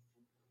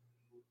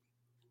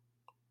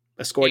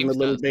 Escorting the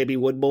little baby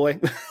wood boy.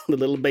 The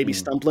little baby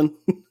Stumplin'.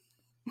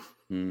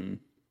 Is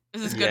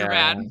this good or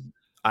bad?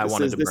 I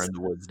wanted to burn the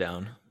woods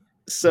down.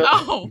 So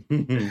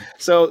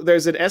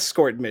there's an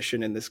escort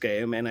mission in this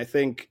game, and I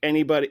think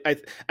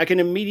I can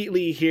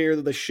immediately hear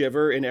the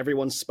shiver in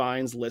everyone's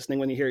spines listening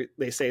when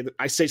they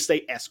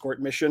say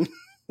escort mission.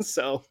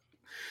 So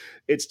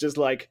it's just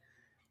like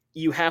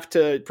you have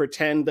to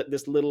pretend that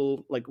this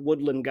little like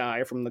woodland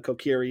guy from the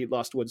Kokiri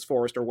Lost Woods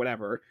Forest or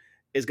whatever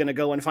is going to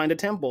go and find a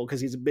temple because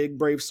he's a big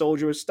brave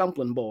soldier,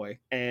 Stumplin' boy,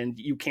 and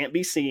you can't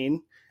be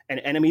seen. And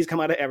enemies come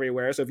out of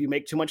everywhere. So if you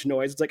make too much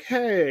noise, it's like,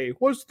 hey,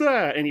 what's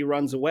that? And he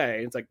runs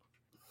away. It's like,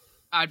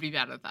 I'd be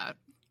bad at that.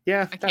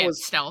 Yeah, I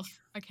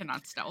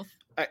cannot stealth.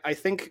 I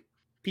think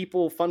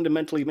people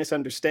fundamentally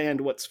misunderstand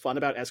what's fun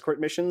about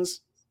escort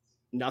missions.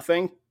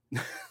 Nothing.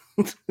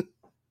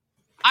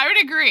 I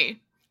would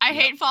agree. I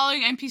hate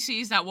following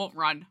NPCs that won't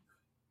run.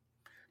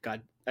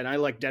 God, and I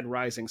like Dead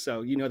Rising,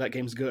 so you know that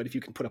game's good if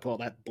you can put up all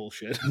that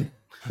bullshit.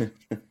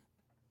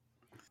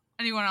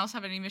 Anyone else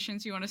have any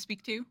missions you want to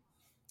speak to?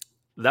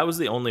 That was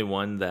the only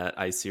one that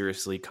I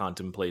seriously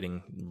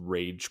contemplating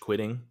rage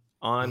quitting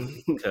on,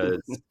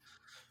 because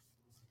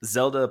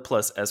Zelda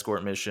plus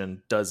escort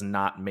mission does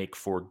not make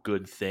for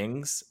good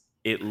things.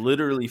 It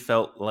literally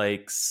felt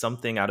like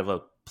something out of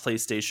a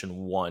PlayStation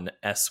 1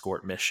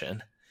 escort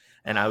mission.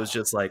 And I was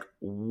just like,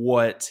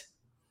 what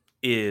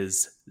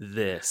is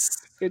this?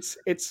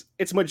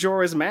 It's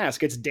Majora's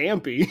Mask. It's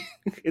Dampy.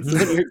 It's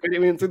you're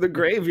getting through the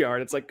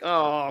graveyard. It's like,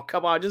 oh,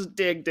 come on, just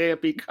dig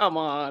Dampy. Come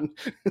on.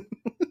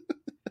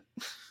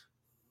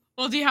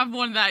 Well, do you have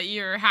one that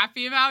you're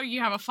happy about? You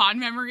have a fond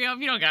memory of?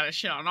 You don't gotta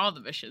shit on all the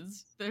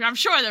missions. I'm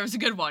sure there was a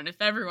good one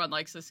if everyone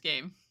likes this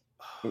game.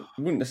 I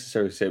wouldn't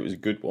necessarily say it was a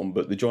good one,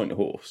 but the giant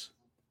horse.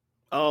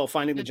 Oh,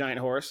 finding the giant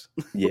horse?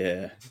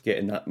 Yeah,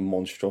 getting that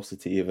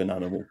monstrosity of an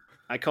animal.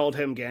 I called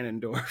him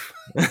Ganondorf.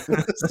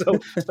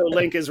 so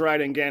Link is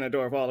riding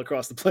Ganondorf all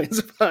across the plains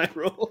of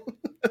Hyrule.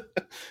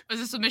 Is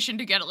this a mission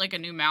to get like a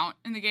new mount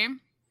in the game?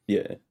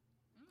 Yeah.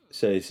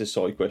 So it's a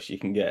side quest you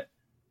can get.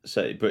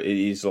 So, but it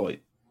is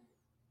like,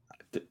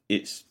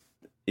 it's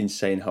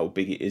insane how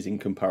big it is in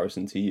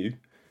comparison to you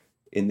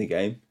in the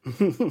game.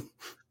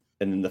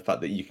 And then the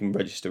fact that you can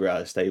register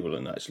out of stable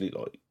and actually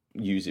like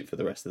use it for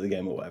the rest of the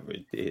game or whatever,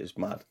 it is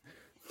mad.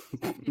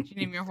 Did you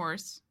name your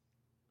horse?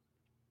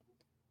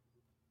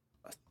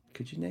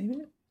 Could you name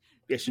it?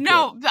 Yes, you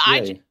No,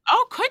 could.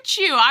 could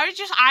you?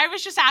 I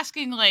was just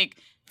asking, like,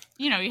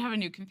 you have a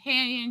new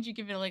companion. Did you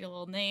give it like a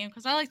little name?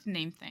 Because I like to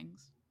name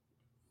things.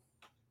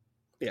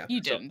 Yeah,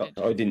 You didn't. So, did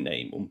you? I didn't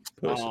name them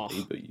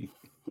personally, but you.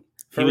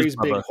 Furry's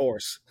big Bubba.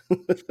 horse.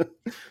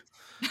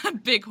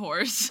 Big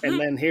horse. And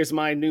then here's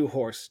my new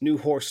horse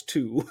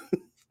 2.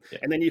 Yeah.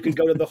 And then you can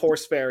go to the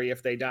horse fairy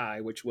if they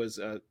die, which was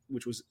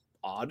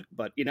odd,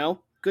 but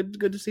good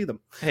to see them.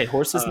 Hey,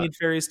 horses need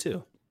fairies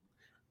too.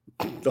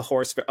 The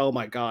horse, oh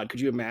my god,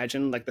 could you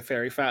imagine like the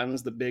fairy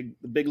fountains? The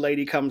big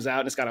lady comes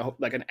out and it's got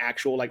an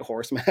actual like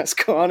horse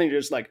mask on, and you're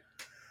just like,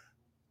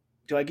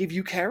 do I give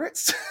you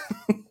carrots?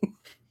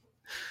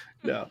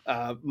 No.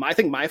 I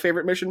think my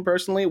favorite mission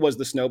personally was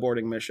the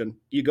snowboarding mission.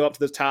 You go up to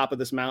the top of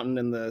this mountain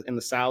in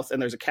the south,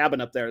 and there's a cabin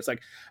up there. It's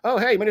like, oh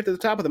hey, you made it to the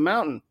top of the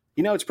mountain.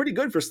 It's pretty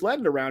good for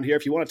sledding around here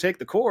if you want to take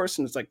the course.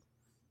 And it's like,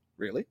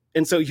 really?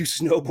 And so you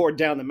snowboard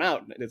down the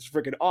mountain, and it's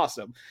freaking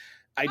awesome.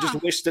 I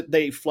just wish that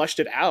they flushed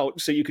it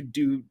out so you could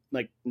do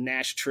like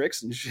Nash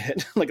tricks and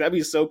shit. Like that'd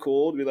be so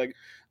cool to be like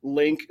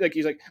Link, like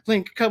he's like,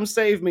 Link, come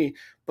save me.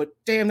 But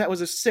damn, that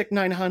was a sick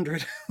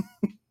 900.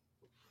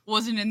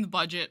 Wasn't in the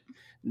budget.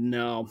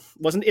 No,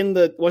 wasn't in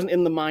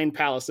the mind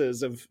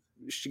palaces of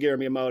Shigeru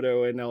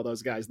Miyamoto and all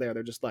those guys there.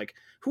 They're just like,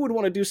 who would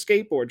want to do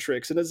skateboard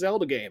tricks in a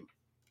Zelda game?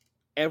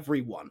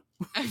 Everyone.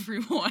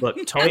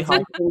 Look, Tony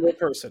Hawk, Single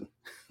person.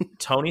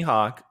 Tony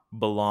Hawk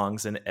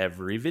belongs in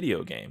every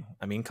video game.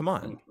 I mean, come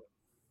on.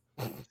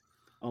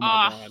 Oh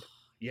my god.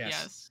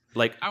 Yes.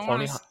 Like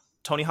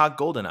Tony Hawk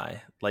GoldenEye.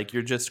 Like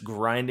you're just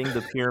grinding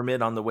the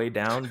pyramid on the way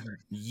down,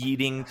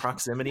 yeeting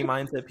proximity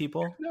mines at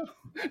people.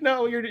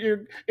 No,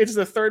 you're. It's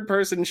the third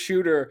person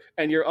shooter,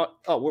 and you're.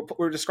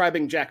 We're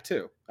describing Jak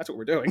 2. That's what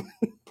we're doing.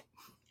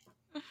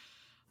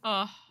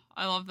 I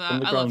love that. From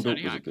the I love ground up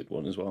Tony was a Hawk. good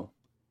one as well.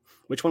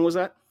 Which one was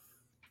that?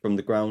 From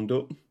the ground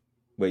up,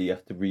 where you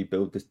have to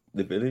rebuild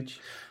the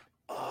village.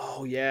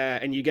 Oh yeah,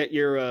 and you get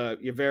your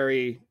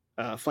very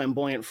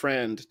flamboyant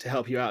friend to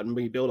help you out and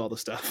rebuild all the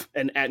stuff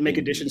and make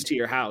additions to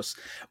your house.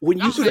 When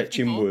you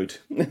Stretching wood.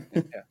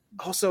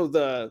 Also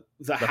the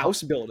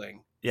house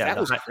building. Yeah, that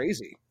was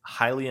crazy.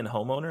 Hylian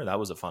homeowner, that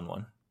was a fun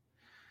one.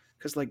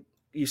 Because like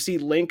you see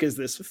Link as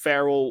this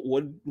feral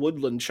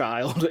woodland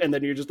child, and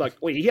then you're just like,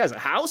 wait, he has a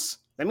house?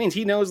 That means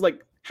he knows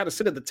like how to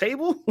sit at the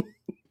table?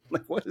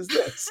 Like, what is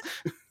this?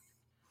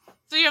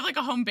 So you have like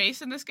a home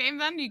base in this game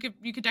then? You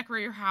could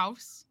decorate your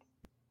house?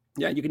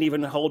 Yeah, you can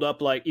even hold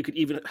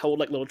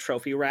little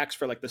trophy racks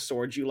for like the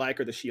swords you like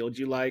or the shields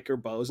you like or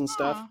bows and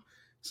stuff. Aw.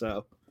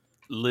 So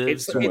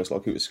It's almost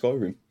like it was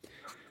Skyrim.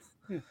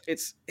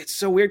 it's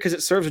so weird because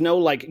it serves no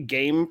like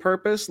game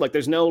purpose. Like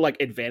there's no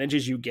like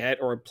advantages you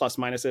get or plus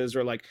minuses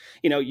or like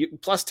you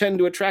plus 10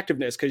 to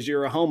attractiveness because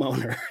you're a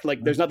homeowner.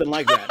 Like there's nothing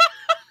like that.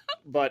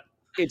 But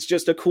it's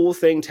just a cool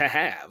thing to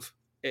have.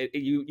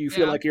 You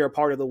feel like you're a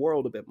part of the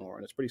world a bit more,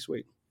 and it's pretty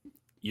sweet.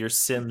 Your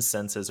sim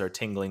senses are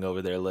tingling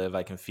over there, Liv.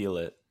 I can feel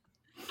it.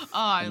 Oh,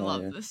 I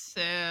love The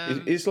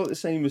Sims. It's like the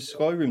same as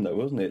Skyrim, though,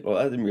 wasn't it?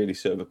 Like that didn't really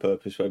serve a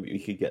purpose where you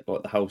could get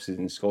like the houses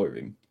in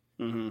Skyrim.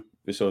 Mm-hmm.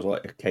 Besides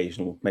like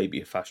occasional,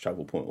 maybe a fast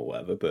travel point or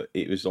whatever. But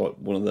it was like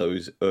one of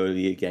those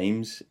earlier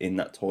games in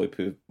that type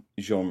of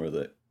genre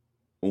that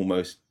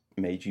almost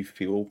made you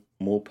feel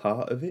more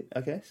part of it,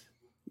 I guess.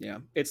 Yeah,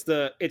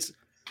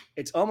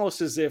 it's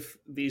almost as if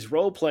these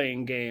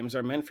role-playing games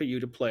are meant for you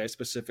to play a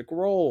specific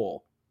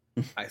role.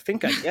 I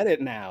think I get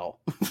it now.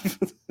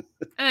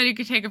 And then you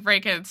could take a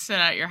break and sit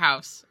at your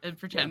house and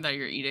pretend that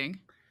you're eating.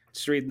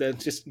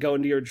 Just go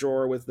into your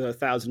drawer with the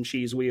 1,000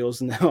 cheese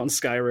wheels and on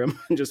Skyrim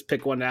and just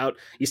pick one out.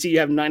 You see you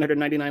have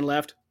 999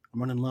 left. I'm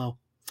running low.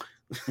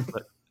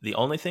 But the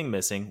only thing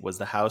missing was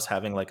the house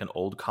having like an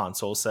old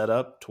console set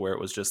up to where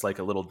it was just like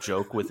a little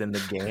joke within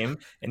the game,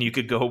 and you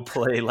could go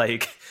play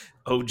like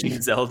OG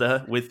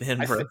Zelda within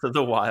Breath of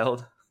the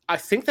Wild. I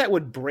think that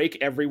would break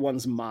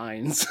everyone's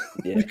minds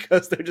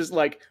because they're just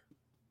like,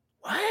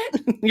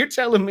 what? You're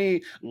telling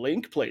me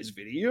Link plays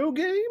video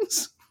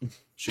games?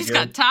 She's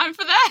got time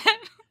for that.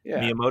 Yeah.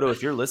 Miyamoto,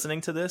 if you're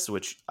listening to this,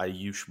 which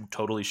you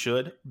totally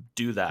should,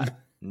 do that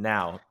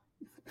now.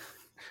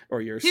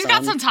 Or your He's son.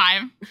 got some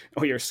time.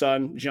 Or your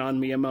son, John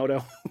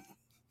Miyamoto.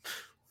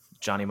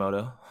 Johnny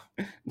Moto.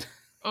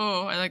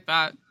 Oh, I like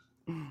that.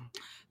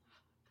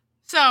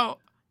 So,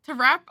 to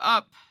wrap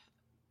up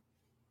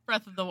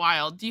Breath of the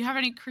Wild, do you have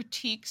any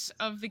critiques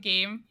of the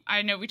game?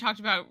 I know we talked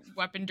about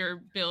weapon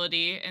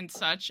durability and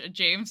such.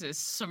 James is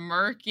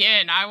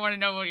smirking. I want to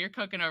know what you're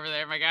cooking over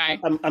there, my guy.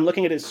 I'm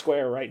looking at his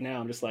square right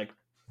now. I'm just like,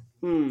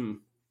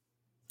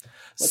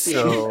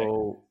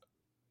 So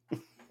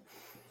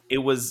it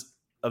was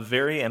a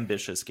very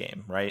ambitious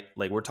game, right?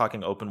 Like we're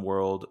talking open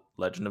world,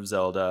 Legend of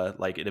Zelda.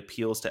 Like it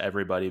appeals to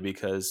everybody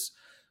because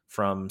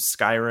from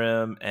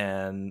Skyrim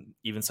and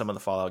even some of the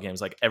Fallout games,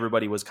 like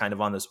everybody was kind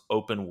of on this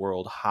open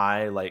world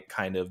high, like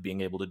kind of being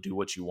able to do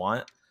what you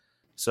want.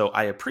 So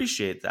I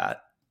appreciate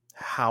that.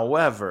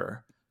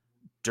 However,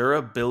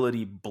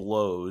 durability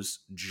blows,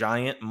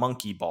 giant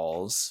monkey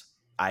balls.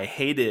 I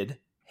hated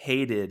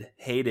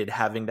hated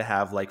having to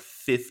have like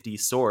 50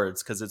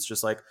 swords, because it's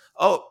just like,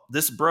 oh,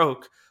 this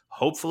broke.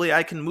 Hopefully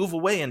I can move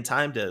away in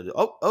time to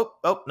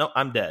oh no,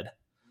 I'm dead.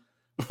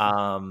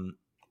 And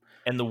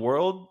the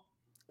world,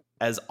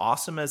 as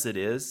awesome as it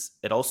is,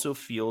 it also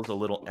feels a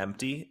little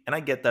empty. And I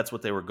get that's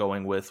what they were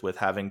going with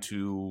having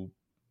to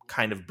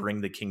kind of bring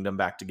the kingdom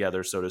back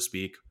together, so to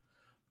speak.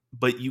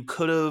 But you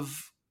could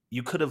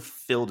have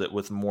filled it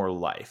with more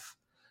life.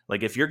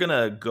 Like if you're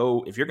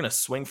gonna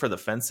swing for the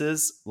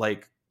fences,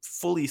 like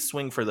fully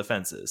swing for the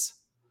fences.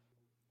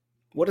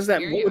 What does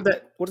that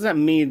what does that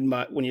mean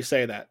when you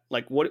say that?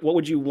 Like what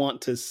would you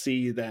want to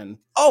see then?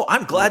 Oh,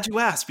 I'm glad you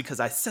asked, because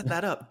I set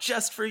that up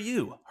just for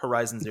you,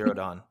 Horizon Zero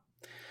Dawn.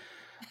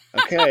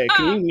 Okay,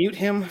 can you mute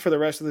him for the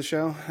rest of the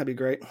show? That'd be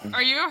great.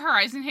 Are you a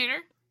Horizon hater?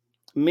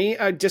 Me,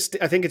 I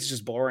think it's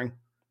just boring.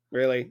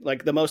 Really,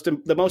 like the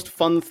most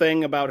fun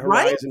thing about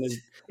Horizon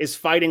is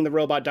fighting the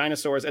robot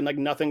dinosaurs, and like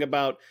nothing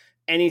about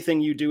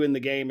anything you do in the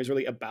game is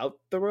really about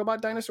the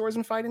robot dinosaurs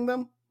and fighting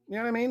them. You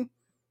know what I mean?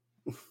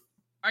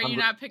 Are you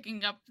not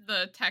picking up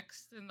the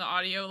text and the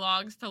audio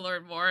logs to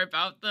learn more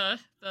about the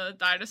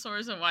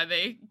dinosaurs and why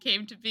they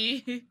came to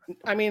be?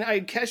 I mean,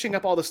 I'm catching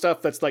up all the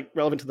stuff that's like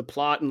relevant to the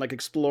plot and like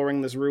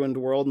exploring this ruined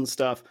world and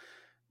stuff.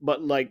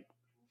 But like,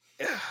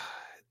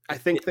 I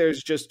think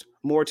there's just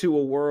more to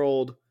a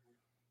world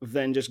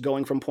than just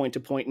going from point to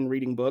point and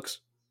reading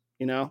books.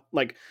 You know,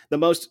 like the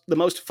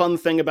most fun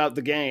thing about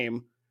the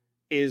game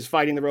is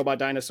fighting the robot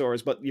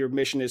dinosaurs, but your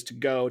mission is to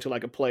go to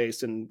like a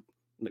place and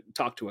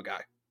talk to a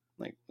guy.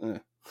 Like,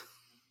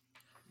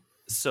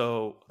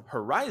 So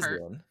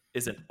Horizon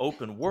is an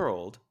open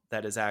world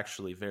that is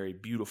actually very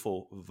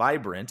beautiful,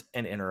 vibrant,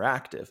 and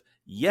interactive.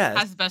 Yes.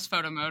 Has the best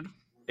photo mode.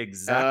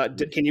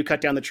 Exactly. Can you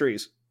cut down the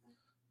trees?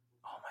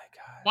 Oh my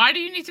god. Why do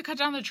you need to cut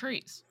down the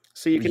trees?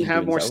 So you can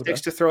have more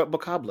sticks to throw at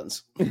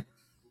bokoblins.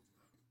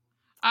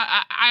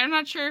 I'm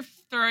not sure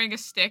if throwing a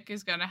stick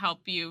is going to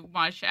help you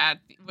much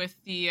with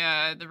the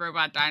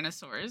robot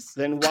dinosaurs.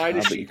 Then why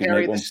does she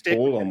carry the stick,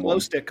 glow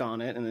stick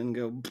on it, and then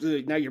go,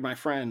 now you're my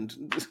friend?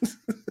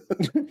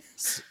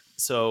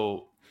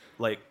 So,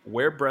 like,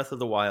 where Breath of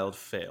the Wild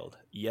failed,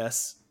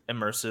 yes,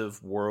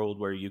 immersive world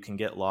where you can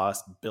get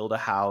lost, build a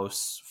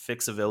house,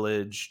 fix a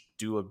village,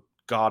 do a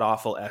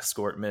god-awful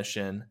escort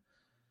mission.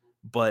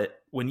 But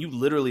when you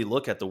literally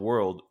look at the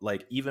world,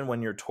 like, even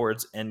when you're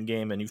towards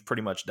endgame and you've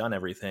pretty much done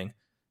everything,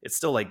 it's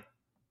still, like,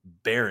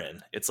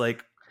 barren. It's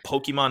like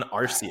Pokemon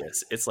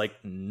Arceus. It's like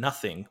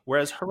nothing.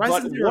 Whereas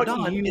Horizon Zero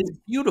Dawn is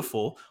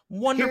beautiful,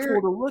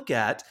 wonderful to look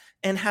at,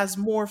 and has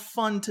more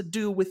fun to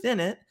do within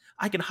it.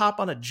 I can hop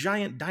on a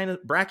giant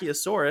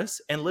Brachiosaurus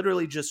and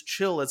literally just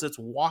chill as it's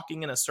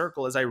walking in a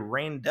circle as I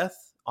rain death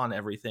on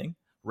everything.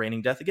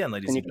 Raining death again,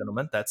 ladies and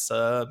gentlemen. That's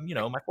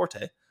my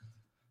forte.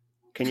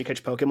 Can you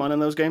catch Pokemon in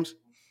those games?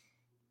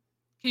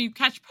 Can you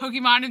catch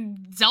Pokemon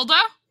in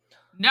Zelda?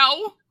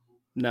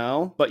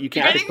 No, but you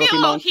can't. You're getting me a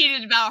little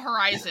heated about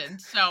Horizon,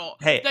 so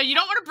hey, you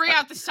don't want to bring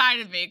out the side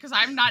of me because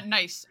I'm not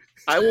nice.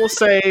 I will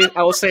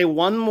say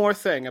one more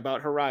thing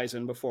about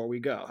Horizon before we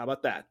go. How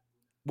about that?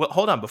 Well,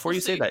 hold on. Before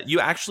you say that, you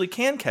actually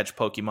can catch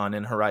Pokemon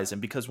in Horizon,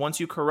 because once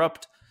you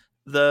corrupt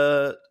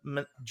the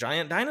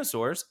giant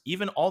dinosaurs,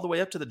 even all the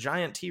way up to the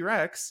giant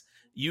T-Rex,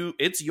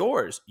 it's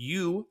yours.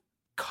 You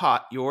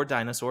caught your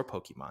dinosaur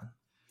Pokemon.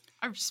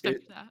 I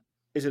respect that.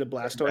 Is it a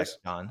Blastoise?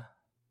 John.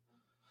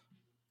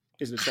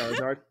 Is it a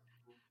Charizard?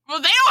 Well,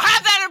 they don't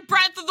have that in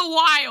Breath of the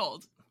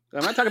Wild.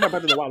 I'm not talking about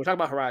Breath of the Wild. We're talking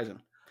about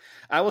Horizon.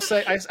 I will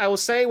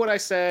say what I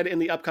said in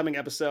the upcoming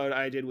episode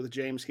I did with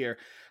James here.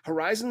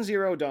 Horizon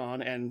Zero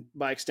Dawn, and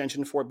by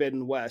extension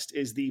Forbidden West,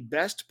 is the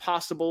best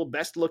possible,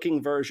 best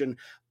looking version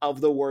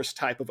of the worst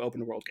type of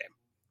open world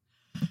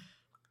game.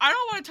 I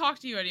don't want to talk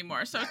to you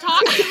anymore, so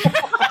talk. I'm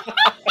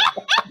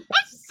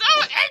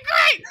so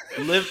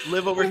angry.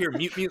 Live over here.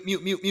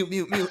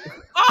 Mute.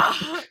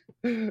 Oh,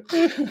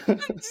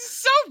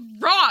 so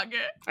wrong.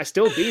 I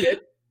still beat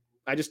it.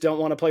 I just don't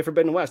want to play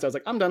Forbidden West. I was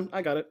like, I'm done.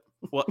 I got it.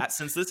 Well,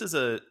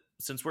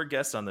 since we're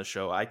guests on the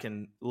show, I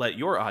can let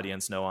your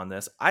audience know on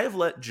this. I have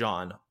let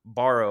John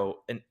borrow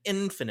an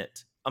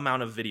infinite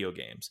amount of video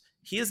games.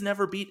 He has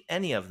never beat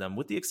any of them,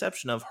 with the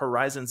exception of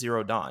Horizon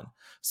Zero Dawn.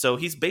 So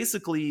he's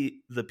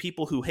basically the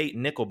people who hate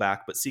Nickelback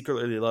but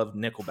secretly love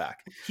Nickelback.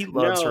 He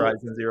loves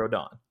Horizon Zero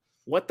Dawn.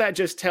 What that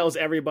just tells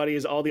everybody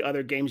is all the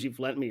other games you've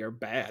lent me are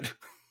bad.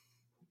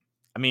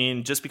 I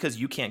mean, just because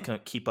you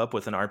can't keep up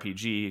with an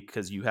RPG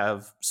because you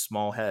have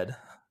small head.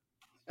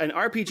 An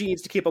RPG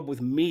needs to keep up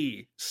with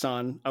me,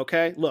 son,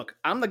 okay? Look,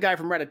 I'm the guy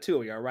from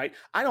Ratatouille, all right?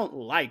 I don't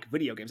like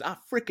video games. I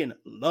freaking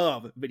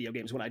love video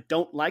games. When I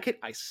don't like it,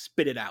 I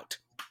spit it out.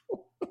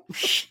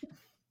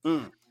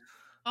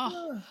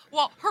 Oh,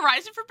 well,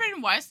 Horizon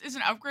Forbidden West is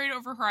an upgrade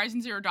over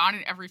Horizon Zero Dawn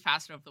in every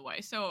facet of the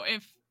way. So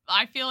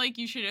I feel like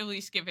you should at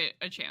least give it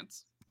a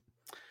chance.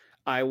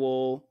 I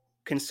will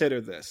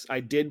consider this. I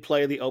did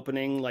play the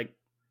opening,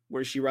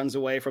 where she runs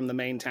away from the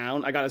main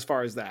town. I got as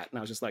far as that, and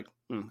I was just like,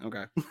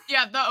 okay.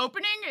 Yeah, the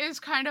opening is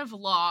kind of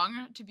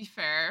long, to be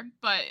fair,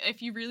 but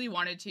if you really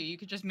wanted to, you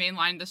could just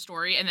mainline the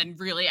story and then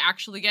really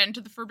actually get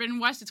into the Forbidden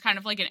West. It's kind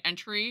of like an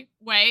entry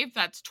way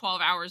that's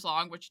 12 hours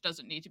long, which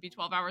doesn't need to be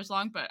 12 hours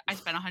long, but I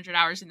spent 100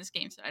 hours in this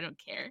game, so I don't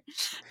care.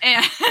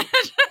 And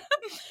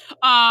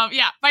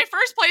yeah, my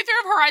first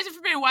playthrough of Horizon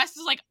Forbidden West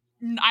is like,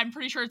 I'm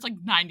pretty sure it's like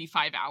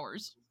 95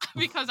 hours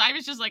because I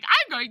was just like,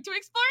 I'm going to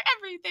explore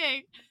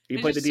everything. You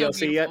It's played the just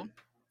so DLC yet? beautiful.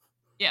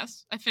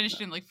 Yes, I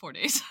finished in like 4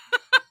 days.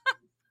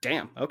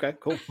 Damn. Okay,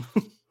 cool.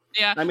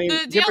 Yeah, I mean,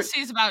 the DLC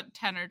is about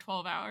 10 or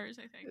 12 hours,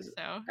 I think.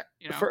 So,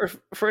 you know.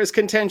 For as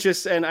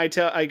contentious, and I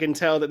can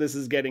tell that this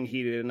is getting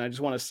heated, and I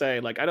just want to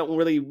say, like, I don't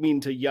really mean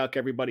to yuck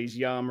everybody's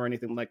yum or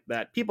anything like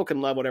that. People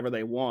can love whatever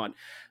they want.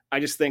 I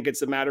just think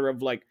it's a matter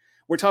of, like,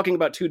 we're talking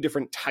about two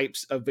different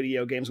types of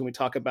video games when we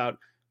talk about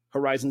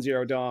Horizon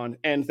Zero Dawn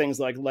and things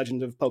like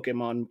Legend of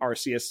Pokemon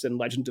Arceus and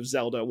Legend of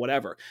Zelda,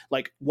 whatever.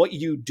 Like, what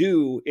you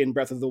do in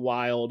Breath of the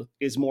Wild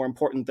is more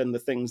important than the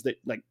things that,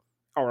 like,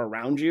 are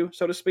around you,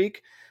 so to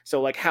speak.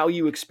 So, like, how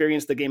you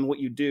experience the game and what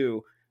you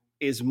do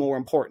is more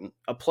important.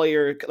 A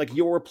player, like,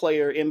 your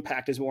player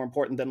impact is more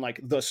important than, like,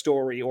 the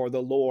story or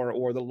the lore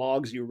or the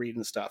logs you read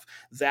and stuff.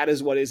 That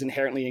is what is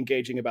inherently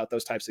engaging about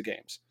those types of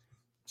games.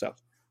 So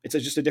it's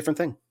just a different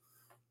thing.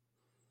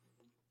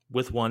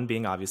 With one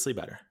being obviously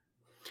better.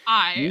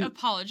 I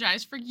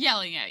apologize for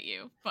yelling at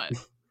you, but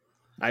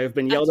I have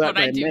been yelled at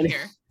by many.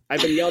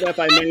 I've been yelled at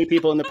by many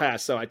people in the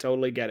past, so I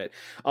totally get it.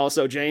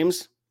 Also,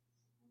 James,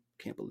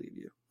 can't believe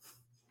you.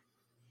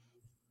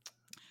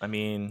 I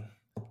mean,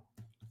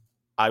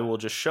 I will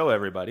just show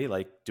everybody,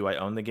 like, do I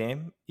own the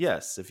game?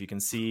 Yes, if you can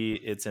see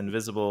its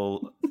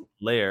invisible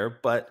layer,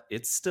 but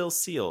it's still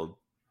sealed.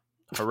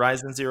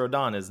 Horizon Zero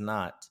Dawn is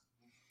not.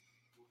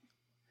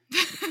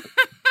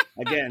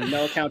 Again,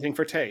 no accounting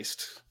for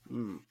taste.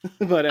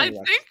 But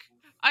anyway.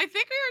 I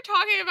think we were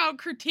talking about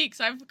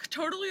critiques. I've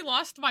totally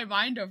lost my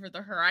mind over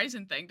the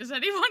Horizon thing. Does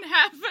anyone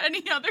have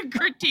any other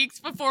critiques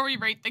before we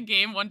rate the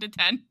game 1 to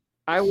 10?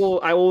 I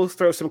will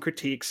throw some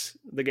critiques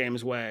the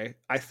game's way.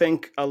 I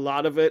think a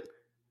lot of it,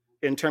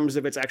 in terms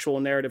of its actual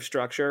narrative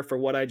structure, for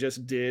what I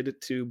just did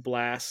to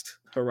blast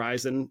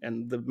Horizon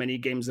and the many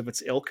games of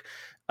its ilk,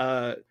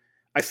 I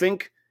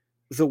think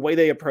the way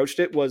they approached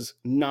it was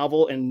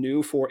novel and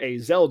new for a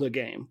Zelda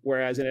game,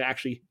 whereas it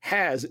actually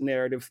has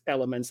narrative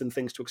elements and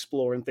things to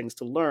explore and things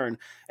to learn.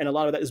 And a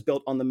lot of that is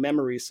built on the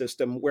memory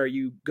system, where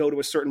you go to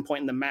a certain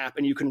point in the map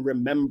and you can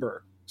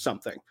remember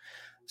something.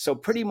 So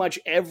pretty much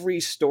every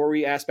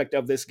story aspect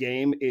of this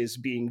game is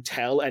being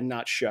tell and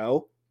not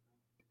show.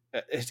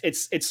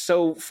 It's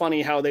so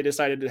funny how they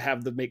decided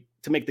to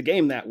make the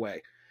game that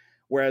way.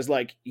 Whereas,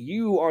 like,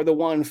 you are the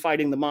one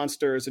fighting the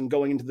monsters and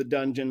going into the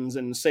dungeons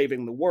and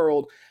saving the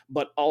world,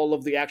 but all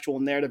of the actual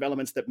narrative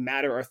elements that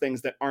matter are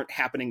things that aren't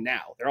happening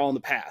now. They're all in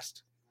the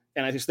past.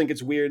 And I just think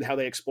it's weird how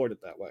they explored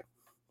it that way.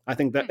 I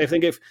think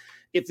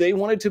if they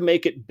wanted to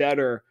make it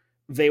better,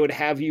 they would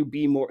have you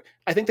be more.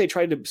 I think they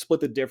tried to split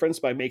the difference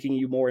by making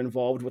you more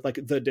involved with, like,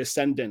 the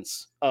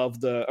descendants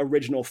of the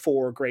original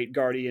 4 great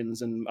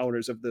guardians and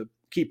owners of the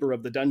Keeper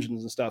of the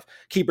Dungeons and stuff,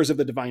 Keepers of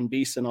the Divine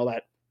Beasts and all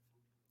that.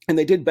 And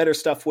they did better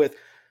stuff with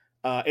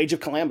Age of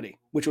Calamity,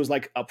 which was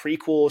like a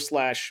prequel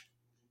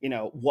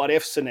 / what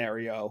if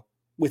scenario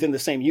within the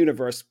same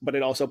universe, but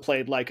it also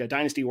played like a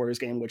Dynasty Warriors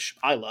game, which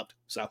I loved.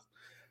 So,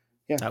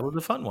 yeah. That was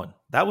a fun one.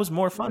 That was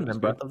more fun than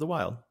Breath of the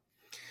Wild.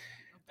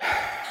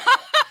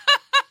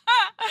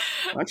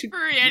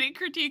 Furry, any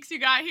critiques you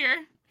got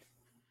here?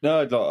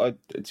 No,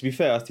 to be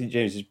fair, I think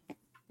James has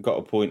got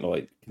a point.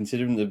 Like,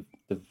 considering the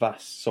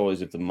vast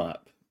size of the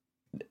map,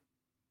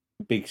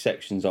 big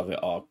sections of it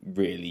are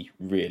really,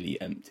 really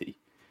empty.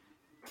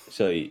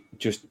 So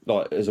just,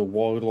 like, as a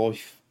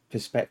wildlife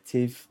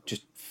perspective,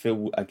 just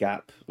fill a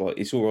gap. Like,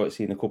 it's all right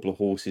seeing a couple of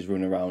horses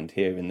run around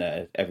here and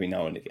there every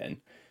now and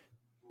again,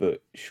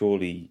 but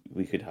surely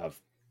we could have.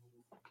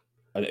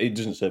 It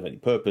doesn't serve any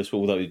purpose,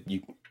 although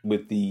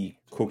with the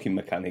cooking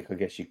mechanic, I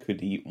guess you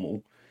could eat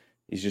more.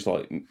 It's just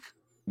like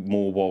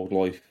more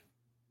wildlife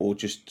or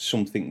just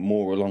something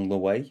more along the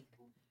way.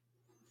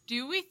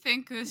 Do we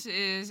think this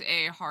is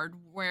a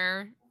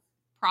hardware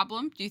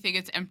problem? Do you think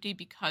it's empty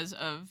because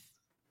of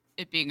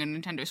it being a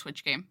Nintendo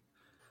Switch game?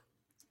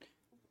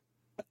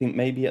 I think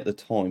maybe at the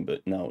time,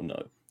 but now,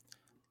 no.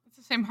 It's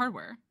the same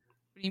hardware.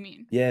 What do you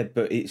mean? Yeah,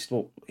 but it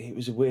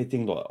was a weird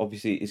thing. Like,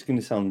 obviously, it's going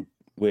to sound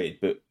weird,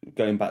 but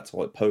going back to,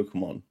 like,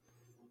 Pokemon,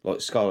 like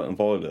Scarlet and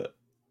Violet,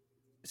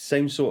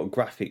 same sort of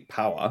graphic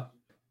power,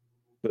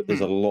 but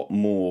there's a lot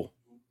more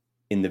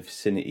in the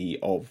vicinity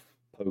of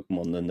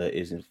Pokemon than there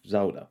is in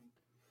Zelda.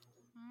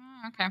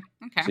 Okay.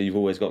 So you've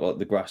always got, like,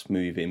 the grass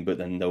moving, but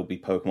then there'll be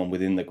Pokemon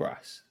within the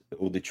grass,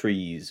 or the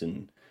trees,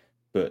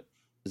 but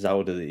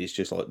Zelda is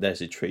just like,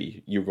 there's a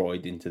tree, you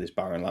ride into this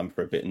barren land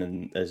for a bit, and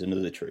then there's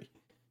another tree.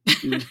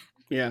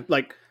 Yeah,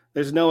 like,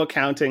 there's no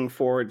accounting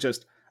for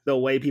just the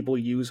way people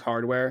use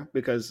hardware,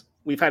 because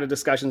we've had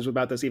discussions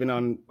about this even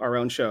on our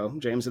own show,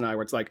 James and I,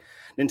 where it's like,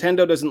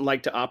 Nintendo doesn't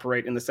like to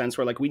operate in the sense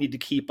where, like, we need to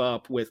keep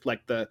up with,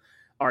 like,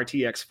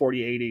 RTX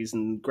 4080s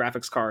and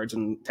graphics cards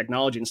and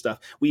technology and stuff.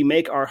 We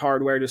make our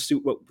hardware to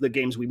suit what the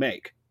games we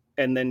make.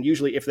 And then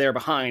usually if they're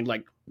behind,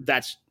 like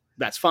that's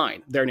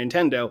fine. They're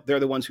Nintendo. They're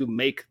the ones who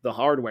make the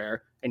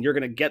hardware, and you're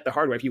going to get the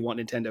hardware if you want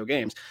Nintendo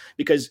games.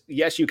 Because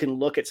yes, you can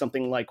look at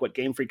something like what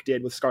Game Freak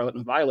did with Scarlet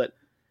and Violet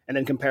and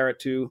then compare it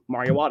to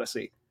Mario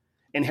Odyssey.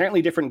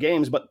 Inherently different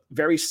games, but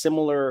very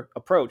similar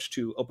approach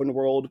to open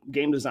world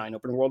game design,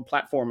 open world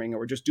platforming,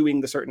 or just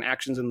doing the certain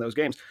actions in those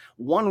games.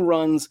 One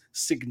runs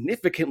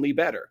significantly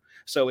better.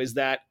 So is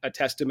that a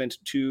testament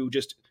to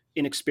just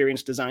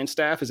inexperienced design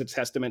staff? Is it a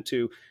testament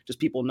to just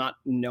people not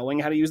knowing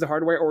how to use the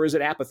hardware? Or is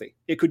it apathy?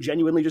 It could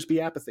genuinely just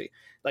be apathy.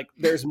 Like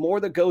there's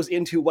more that goes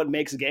into what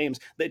makes games.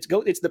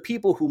 It's the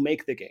people who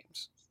make the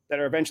games that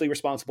are eventually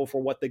responsible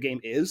for what the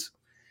game is.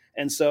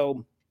 And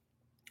so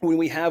when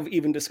we have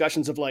even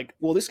discussions of like,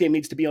 well, this game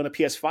needs to be on a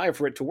PS5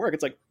 for it to work,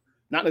 it's like,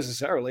 not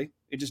necessarily.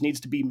 It just needs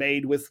to be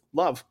made with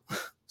love.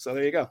 So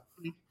there you go.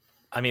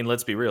 I mean,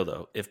 let's be real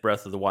though. If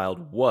Breath of the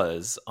Wild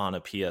was on a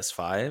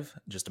PS5,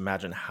 just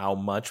imagine how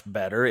much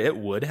better it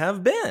would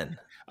have been.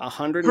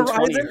 120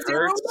 Horizon hertz.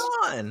 Zero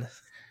Dawn.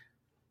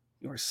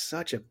 You're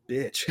such a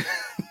bitch.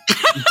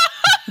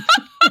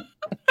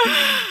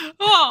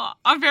 Oh,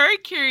 I'm very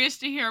curious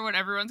to hear what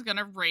everyone's going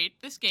to rate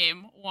this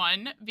game.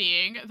 1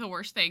 being the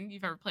worst thing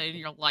you've ever played in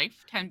your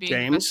life. 10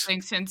 being the best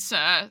thing since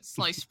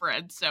sliced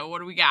bread. So what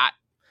do we got?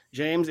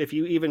 James, if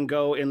you even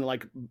go in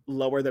like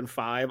lower than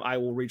 5, I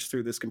will reach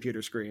through this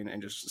computer screen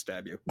and just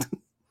stab you.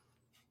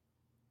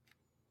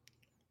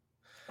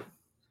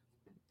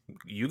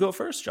 You go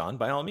first, John,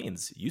 by all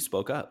means. You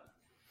spoke up.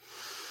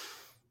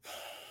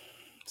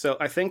 So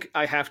I think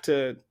I have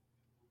to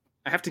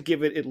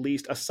give it at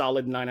least a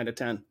solid 9 out of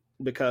 10,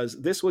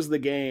 because this was the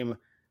game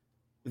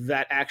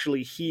that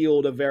actually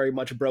healed a very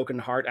much broken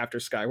heart after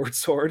Skyward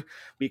Sword.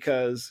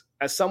 Because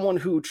as someone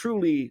who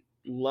truly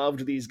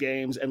loved these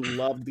games and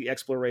loved the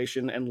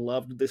exploration and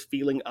loved this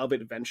feeling of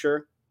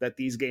adventure that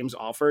these games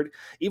offered,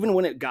 even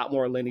when it got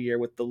more linear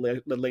with the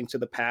Link to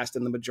the Past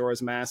and the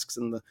Majora's Masks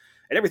and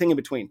everything in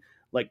between,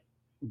 like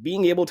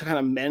being able to kind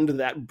of mend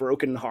that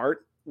broken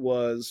heart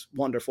was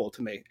wonderful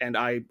to me, and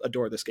I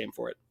adore this game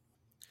for it.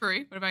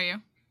 Furry, what about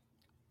you?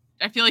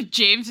 I feel like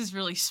James is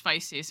really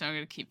spicy, so I'm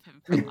going to keep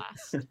him for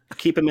last.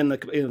 Keep him in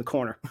the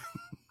corner.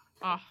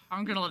 Oh,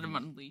 I'm going to let him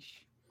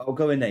unleash. I'll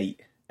go an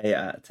 8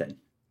 out of 10.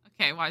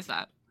 Okay, why is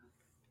that?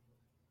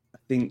 I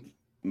think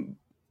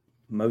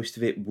most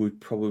of it would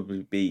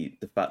probably be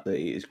the fact that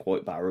it is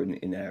quite barren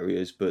in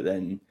areas, but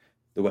then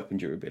the weapon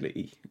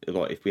durability,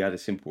 like if we had a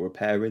simple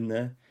repair in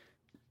there,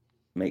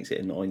 makes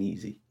it a 9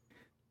 easy.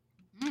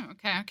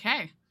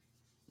 Okay.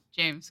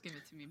 James, give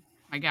it to me.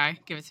 My guy,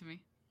 give it to me.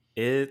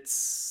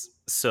 It's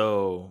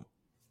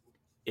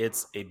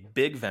a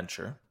big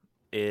venture.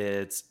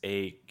 It's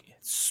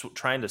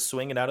trying to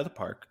swing it out of the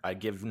park. I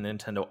give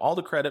Nintendo all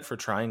the credit for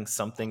trying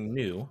something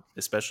new,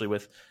 especially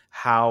with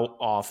how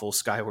awful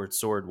Skyward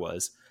Sword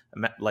was.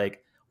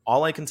 Like,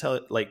 all I can tell,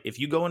 like, if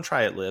you go and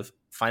try it, Liv,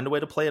 find a way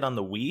to play it on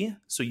the Wii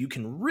so you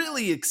can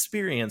really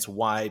experience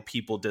why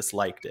people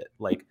disliked it.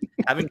 Like,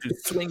 having to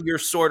swing your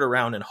sword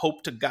around and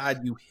hope to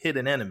God you hit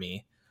an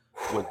enemy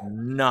was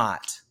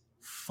not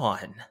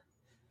fun.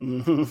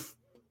 Mm-hmm.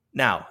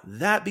 Now,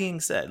 that being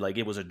said, like,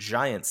 it was a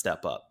giant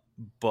step up,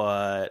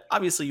 but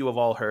obviously you have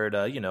all heard,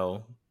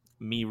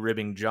 me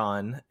ribbing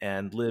John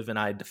and Liv and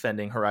I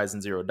defending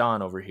Horizon Zero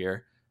Dawn over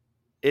here.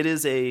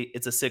 It's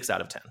a 6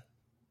 out of 10.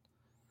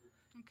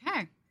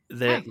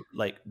 Okay.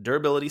 Like,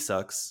 durability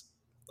sucks.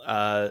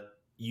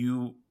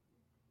 You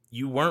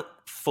weren't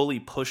fully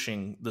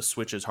pushing the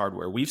Switch's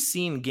hardware. We've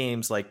seen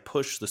games like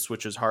push the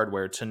Switch's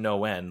hardware to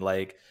no end.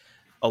 Like,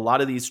 a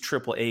lot of these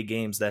AAA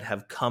games that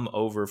have come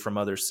over from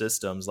other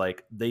systems,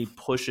 like, they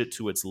push it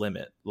to its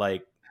limit.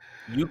 Like,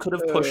 you could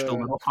have pushed a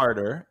little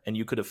harder and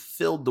you could have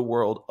filled the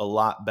world a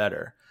lot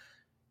better.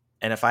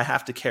 And if I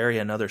have to carry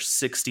another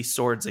 60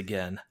 swords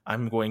again,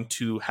 I'm going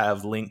to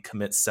have Link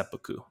commit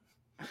seppuku.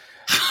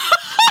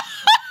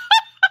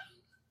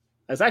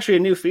 That's actually a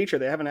new feature.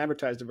 They haven't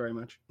advertised it very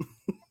much.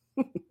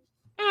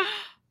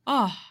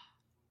 Oh,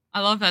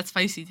 I love that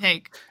spicy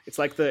take. It's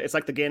like the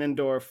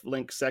Ganondorf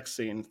Link sex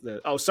scene.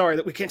 Sorry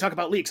that we can't talk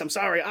about leaks. I'm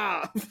sorry.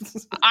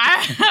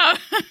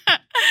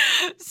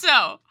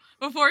 So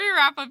before you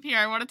wrap up here,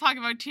 I want to talk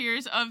about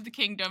Tears of the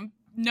Kingdom.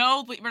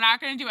 No, we're not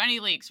going to do any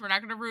leaks. We're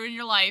not going to ruin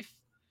your life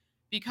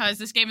because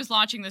this game is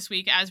launching this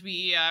week as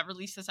we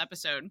release this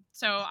episode.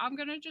 So I'm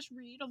going to just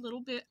read a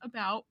little bit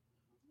about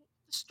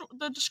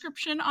the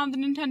description on the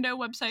Nintendo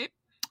website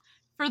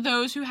for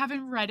those who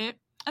haven't read it,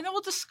 and then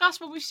we'll discuss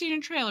what we've seen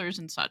in trailers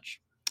and such.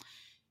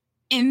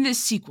 In this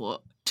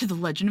sequel to The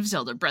Legend of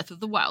Zelda Breath of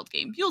the Wild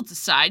game, you'll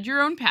decide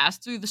your own path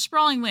through the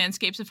sprawling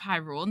landscapes of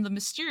Hyrule and the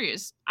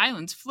mysterious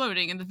islands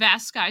floating in the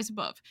vast skies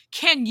above.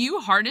 Can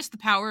you harness the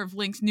power of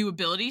Link's new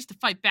abilities to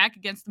fight back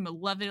against the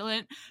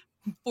malevolent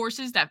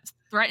forces that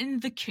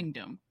threaten the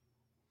kingdom?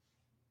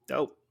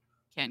 Dope.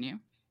 Can you?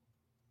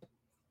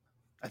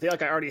 I feel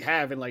like I already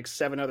have in like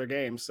 7 other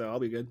games, so I'll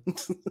be good.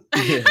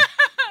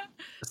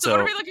 So what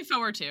are we looking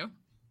forward to?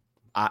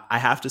 I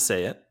have to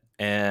say it,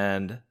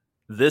 and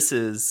this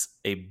is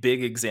a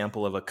big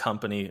example of a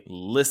company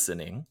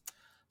listening.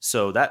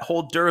 So that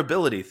whole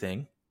durability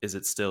thing, is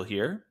it still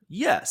here?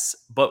 Yes.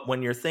 But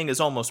when your thing is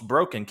almost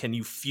broken, can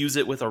you fuse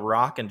it with a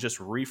rock and just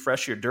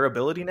refresh your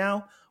durability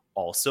now?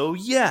 Also,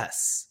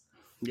 yes.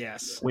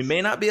 Yes. We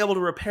may not be able to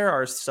repair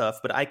our stuff,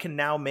 but I can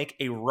now make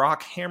a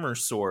rock hammer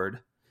sword,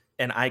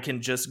 and I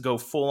can just go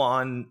full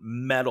on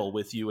metal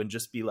with you and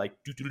just be like,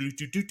 You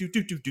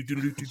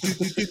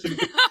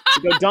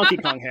go Donkey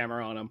Kong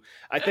hammer on him.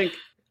 I think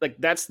like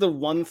that's the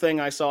one thing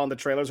I saw in the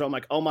trailers where I'm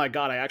like, oh my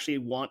god, I actually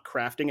want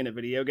crafting in a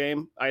video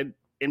game. I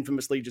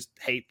infamously just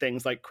hate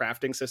things like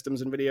crafting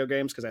systems in video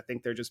games because I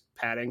think they're just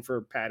padding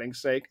for padding's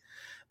sake.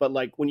 But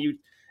like when you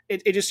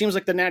it just seems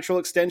like the natural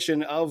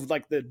extension of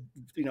like the,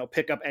 you know,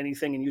 pick up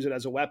anything and use it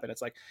as a weapon.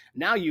 It's like,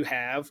 now you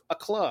have a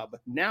club.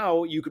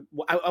 Now you could,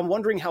 I'm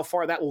wondering how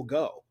far that will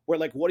go. Where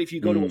like, what if you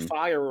go to a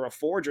fire or a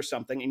forge or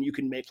something and you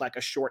can make like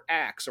a short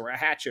axe or a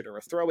hatchet or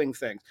a throwing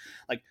thing?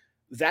 Like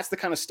that's the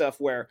kind of stuff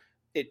where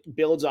it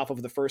builds off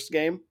of the first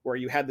game, where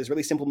you had this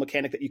really simple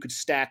mechanic that you could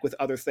stack with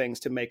other things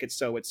to make it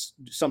so it's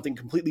something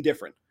completely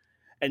different.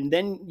 And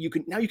then you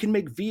can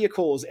make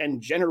vehicles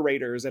and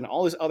generators and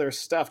all this other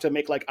stuff to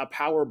make like a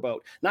power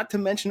boat. Not to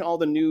mention all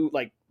the new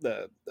like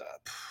the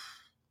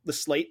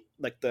slate,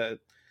 like the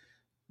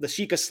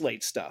Sheikah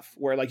slate stuff,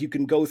 where like you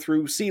can go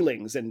through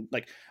ceilings and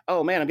like,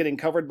 oh man, I'm getting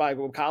covered by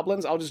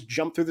goblins. I'll just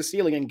jump through the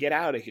ceiling and get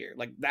out of here.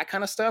 Like that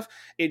kind of stuff.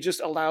 It just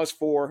allows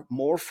for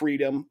more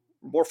freedom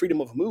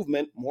of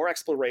movement, more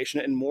exploration,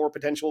 and more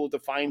potential to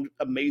find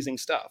amazing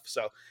stuff.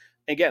 So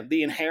again,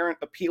 the inherent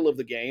appeal of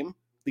the game,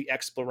 the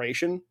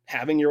exploration,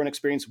 having your own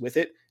experience with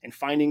it and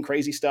finding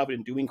crazy stuff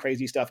and doing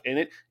crazy stuff in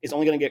it is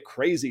only going to get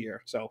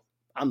crazier. So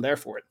I'm there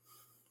for it.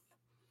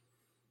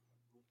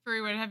 Free,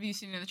 what have you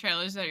seen in the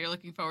trailers that you're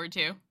looking forward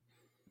to?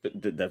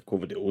 They've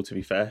covered it all, to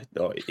be fair.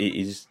 It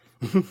is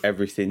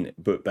everything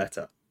but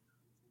better.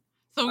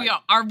 So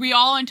are we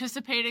all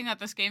anticipating that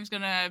this game's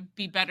going to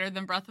be better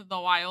than Breath of the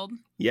Wild?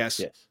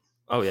 Yes.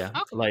 Oh, yeah.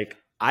 Okay. Like,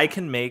 I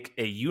can make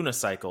a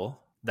unicycle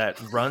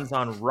that runs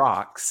on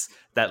rocks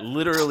that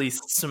literally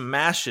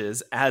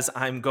smashes as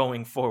I'm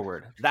going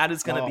forward. That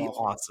is going to be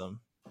awesome.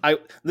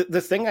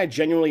 The thing I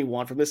genuinely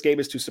want from this game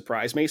is to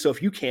surprise me. So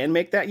if you can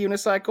make that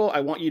unicycle,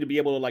 I want you to be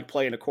able to like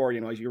play an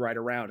accordion as you ride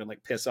around and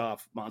like piss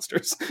off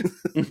monsters.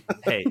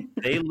 Hey,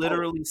 they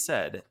literally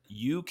said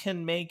you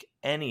can make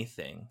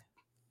anything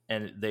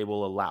and they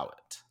will allow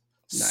it.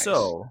 Nice.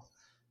 So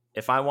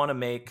if I want to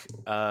make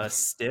a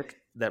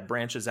stick that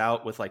branches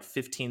out with like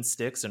 15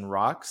 sticks and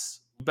rocks,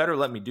 you better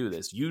let me do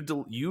this.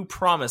 You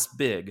promised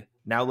big.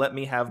 Now let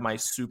me have my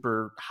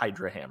super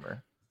Hydra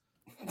hammer.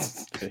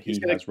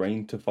 He has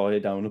rain to fire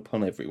down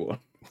upon everyone.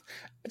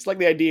 It's like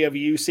the idea of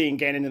you seeing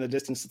Ganon in the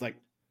distance. It's like,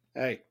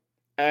 hey,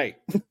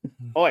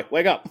 oi,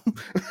 wake up.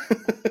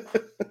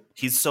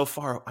 He's so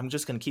far. I'm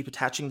just going to keep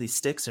attaching these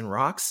sticks and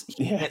rocks.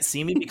 He can't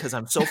see me because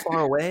I'm so far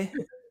away.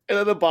 And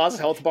then the boss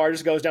health bar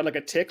just goes down like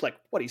a tick. Like,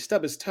 what, he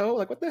stubbed his toe?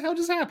 Like, what the hell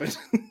just happened?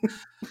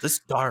 This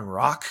darn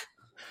rock.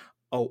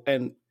 Oh,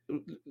 and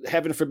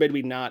heaven forbid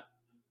we not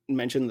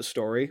mention the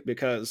story,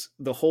 because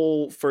the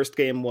whole first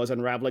game was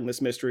unraveling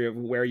this mystery of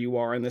where you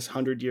are in this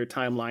 100-year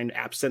timeline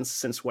absence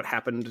since what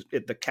happened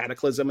at the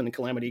Cataclysm and the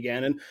Calamity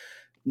Ganon.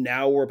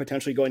 Now we're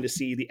potentially going to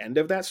see the end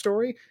of that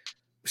story.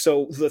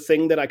 So the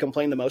thing that I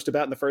complained the most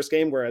about in the first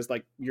game, whereas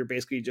like you're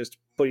basically just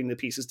putting the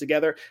pieces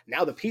together,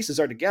 now the pieces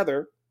are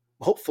together,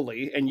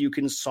 hopefully, and you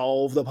can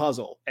solve the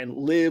puzzle and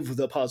live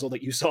the puzzle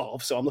that you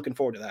solve. So I'm looking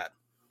forward to that.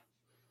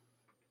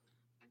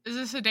 Is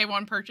this a day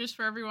one purchase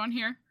for everyone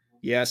here?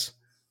 Yes.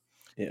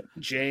 Yeah.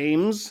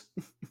 James?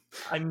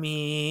 I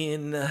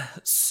mean,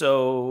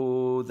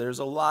 so there's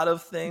a lot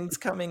of things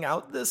coming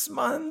out this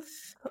month.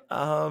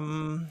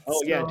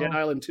 Yeah, Dead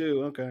Island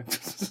 2. Okay.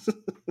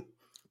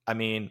 I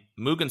mean,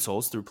 Mugen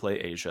Souls through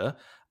PlayAsia.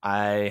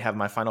 I have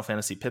my Final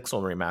Fantasy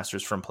Pixel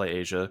remasters from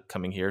PlayAsia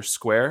coming here.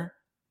 Square,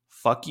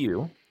 fuck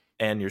you.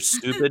 And your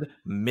stupid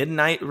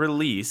midnight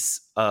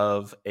release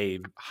of a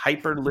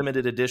hyper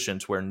limited edition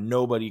to where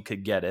nobody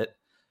could get it.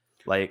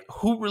 Like,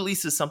 who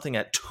releases something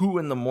at 2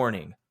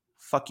 a.m?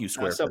 Fuck you,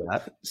 Square, for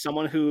that.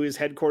 Someone who is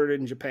headquartered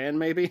in Japan,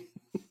 maybe?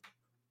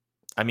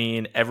 I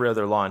mean, every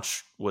other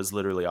launch was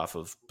literally off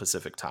of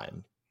Pacific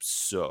time.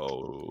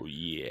 So,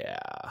 yeah.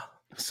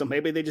 So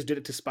maybe they just did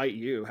it to spite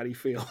you. How do you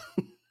feel?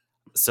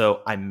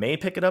 So I may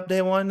pick it up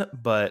day one,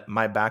 but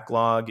my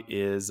backlog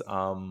is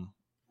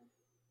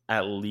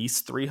at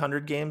least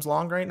 300 games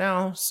long right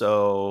now.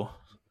 So,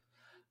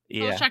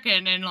 yeah. We'll check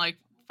in like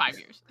 5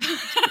 years.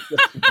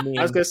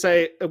 I was gonna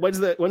say, when's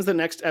the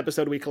next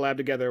episode we collab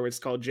together? It's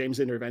called James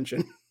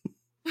Intervention.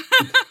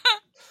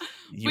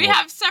 We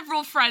have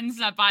several friends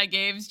that buy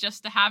games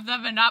just to have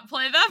them and not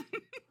play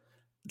them.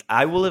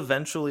 I will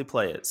eventually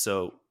play it.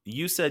 So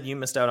you said you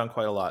missed out on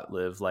quite a lot,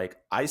 Liv. Like,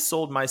 I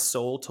sold my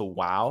soul to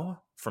WoW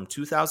from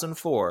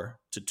 2004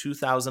 to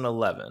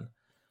 2011.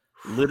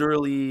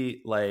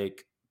 Literally,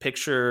 like,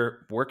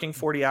 picture working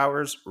 40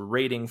 hours,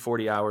 raiding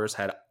 40 hours,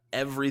 had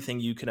everything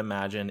you could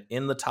imagine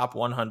in the top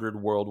 100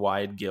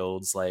 worldwide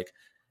guilds. Like,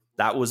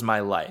 that was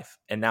my life.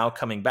 And now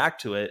coming back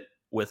to it,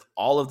 with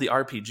all of the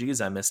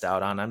RPGs I missed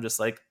out on, I'm just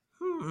like,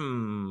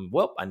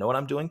 well, I know what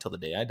I'm doing till the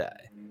day I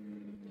die.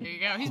 There you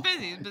go. He's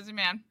busy. He's a busy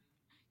man.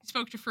 He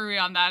spoke to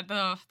Furi on that.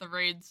 The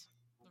raids.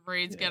 The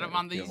raids get him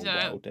on these.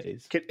 Wild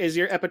days. Is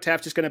your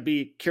epitaph just going to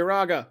be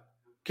Kiraga?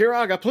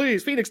 Kiraga,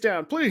 please, Phoenix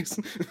down, please.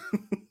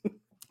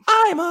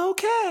 I'm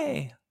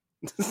okay.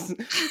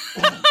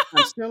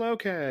 I'm still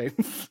okay.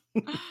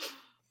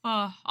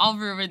 I'll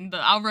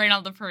rain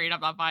on the parade. I'm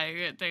not buying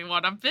it day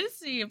one. I'm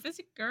busy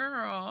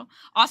girl.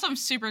 Also, I'm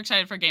super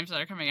excited for games that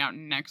are coming out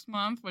next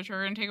month, which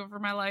are gonna take over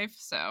my life.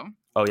 So.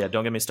 Oh yeah,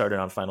 don't get me started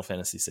on Final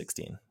Fantasy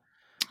 16.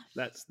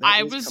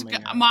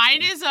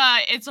 Mine is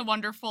It's a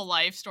Wonderful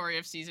Life Story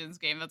of Seasons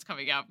game that's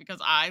coming out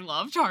because I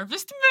loved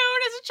Harvest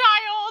Moon as a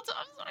child.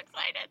 I'm so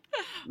excited.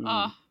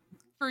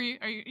 For you,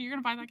 you're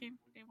gonna buy that game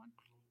day one?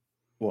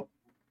 What?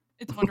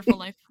 It's a Wonderful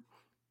Life.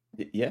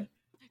 Yeah.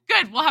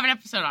 Good. We'll have an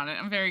episode on it.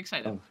 I'm very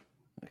excited. Oh,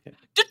 okay.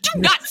 Do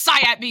not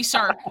sigh at me,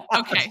 sir.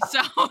 Okay,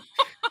 so.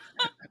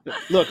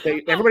 Look,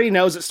 everybody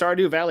knows that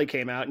Stardew Valley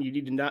came out, and you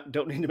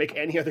don't need to make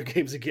any other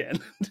games again.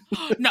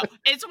 No,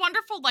 It's a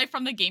Wonderful Life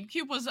from the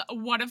GameCube was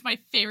one of my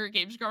favorite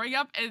games growing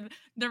up, and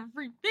they're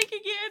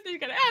remaking it. They're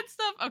gonna add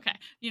stuff. Okay,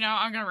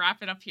 I'm gonna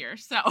wrap it up here.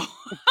 So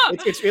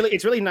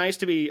it's really nice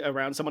to be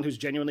around someone who's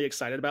genuinely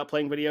excited about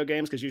playing video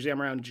games, because usually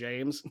I'm around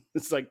James.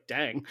 It's like,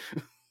 dang.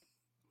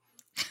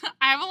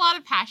 I have a lot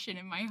of passion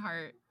in my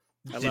heart.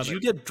 Did you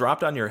get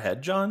dropped on your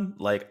head, John?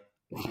 Like,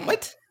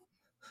 what?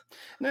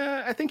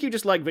 Nah, I think you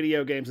just like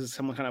video games as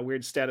some kind of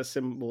weird status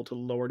symbol to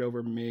lord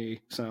over me.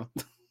 So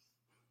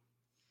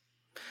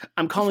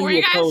I'm calling you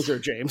a poser,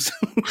 James.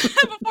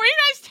 Before you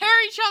guys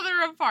tear each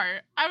other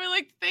apart, I would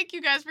like to thank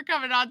you guys for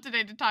coming on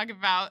today to talk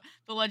about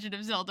The Legend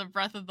of Zelda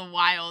Breath of the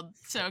Wild.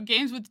 So,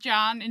 Games with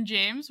John and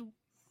James,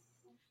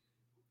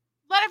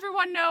 let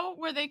everyone know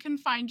where they can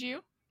find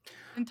you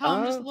and tell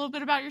them just a little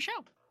bit about your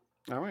show.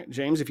 All right,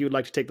 James, if you would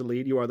like to take the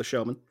lead, you are the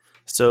showman.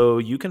 So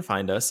you can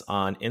find us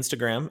on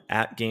Instagram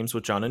at Games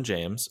with John and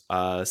James.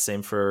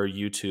 Same for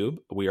YouTube.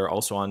 We are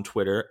also on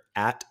Twitter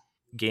at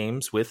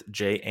Games with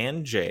J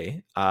and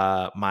J.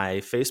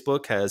 My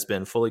Facebook has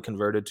been fully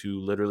converted to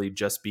literally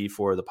just be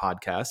for the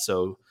podcast.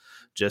 So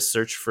just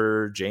search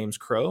for James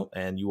Crow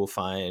and you will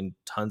find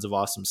tons of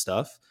awesome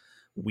stuff.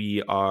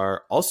 We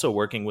are also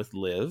working with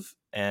Liv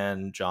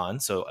and John.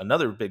 So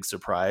another big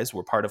surprise,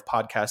 we're part of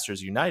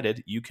Podcasters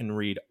United. You can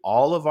read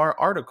all of our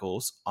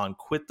articles on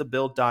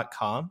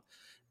quitthebuild.com.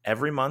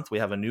 Every month we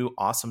have a new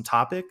awesome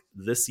topic.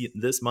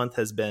 This month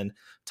has been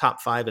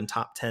top 5 and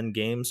top 10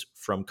 games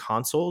from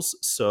consoles.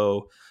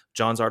 So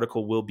John's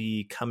article will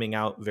be coming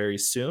out very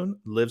soon.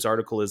 Liv's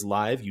article is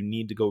live. You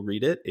need to go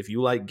read it. If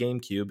you like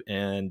GameCube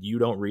and you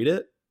don't read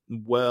it,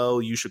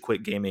 well, you should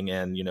quit gaming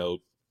and,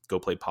 go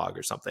play Pog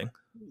or something.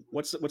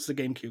 What's the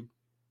GameCube?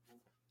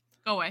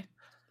 Go away.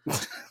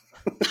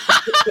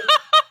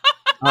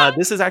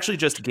 This is actually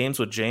just Games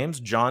with James.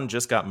 John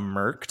just got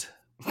murked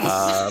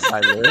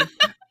by Liv.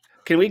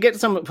 Can we get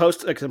some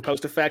post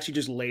effects? You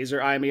just laser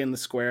eye me in the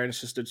square, and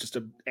it's just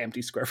a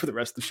empty square for the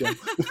rest of the show.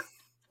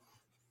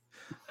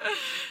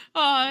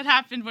 Oh, it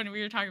happened when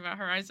we were talking about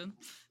Horizon.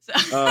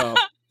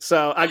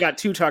 So I got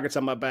 2 targets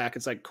on my back.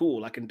 It's like,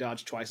 cool, I can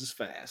dodge twice as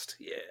fast.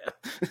 Yeah.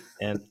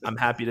 And I'm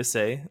happy to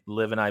say,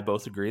 Liv and I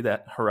both agree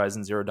that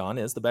Horizon Zero Dawn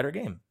is the better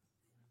game.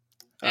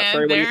 And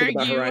Furry, there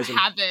you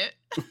have it.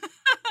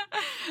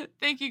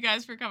 Thank you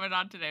guys for coming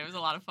on today. It was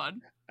a lot of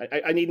fun.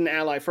 I need an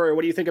ally. Furry,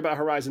 what do you think about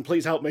Horizon?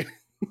 Please help me.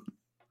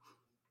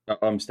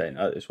 I'm staying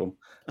out of this one.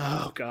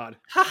 Oh, God.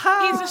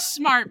 He's a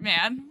smart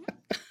man.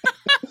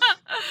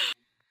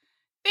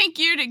 Thank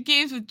you to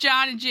Games with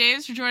John and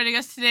James for joining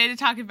us today to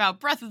talk about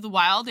Breath of the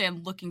Wild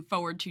and looking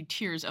forward to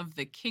Tears of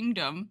the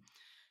Kingdom.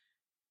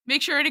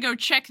 Make sure to go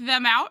check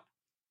them out.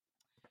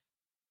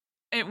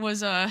 It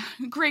was a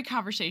great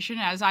conversation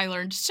as I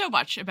learned so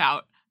much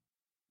about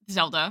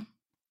Zelda.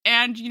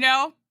 And,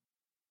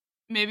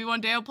 maybe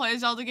one day I'll play a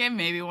Zelda game.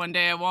 Maybe one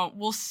day I won't.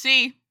 We'll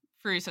see.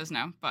 Free says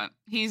no, but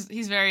he's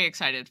very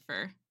excited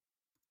for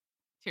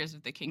Tears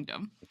of the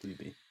Kingdom.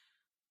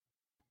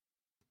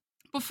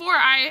 Before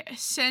I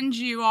send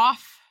you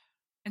off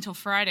until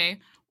Friday,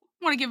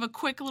 I want to give a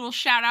quick little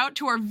shout out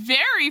to our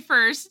very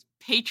first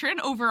patron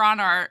over on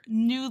our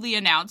newly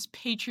announced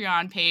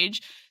Patreon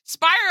page.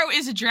 Spyro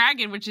is a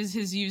Dragon, which is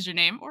his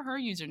username or her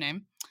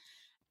username.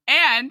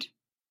 And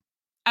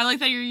I like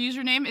that your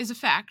username is a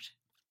fact.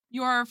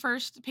 You are our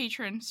first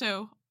patron,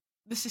 so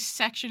this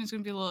section is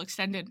going to be a little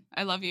extended.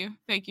 I love you.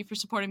 Thank you for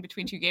supporting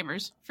Between Two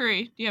Gamers.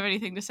 Free, do you have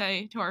anything to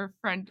say to our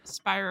friend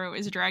Spyro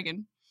is a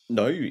Dragon?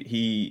 No,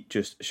 he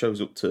just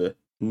shows up to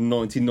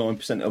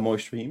 99% of my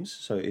streams,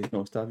 so it's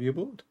nice to have you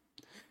aboard.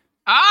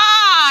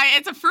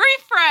 It's a free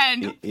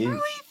friend! It is. Free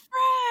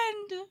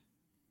friend!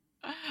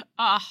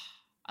 I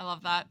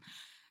love that.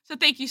 So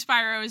thank you,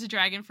 Spyro is a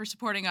Dragon, for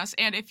supporting us.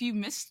 And if you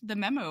missed the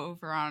memo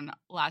over on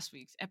last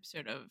week's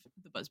episode of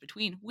The Buzz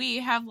Between, we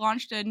have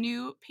launched a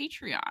new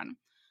Patreon.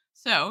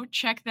 So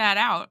check that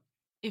out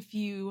if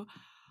you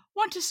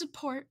want to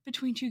support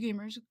Between Two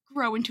Gamers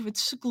grow into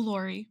its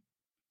glory.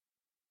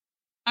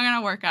 I'm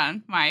gonna work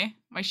on my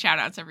shout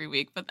outs every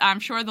week, but I'm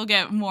sure they'll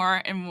get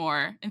more and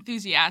more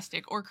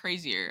enthusiastic or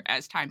crazier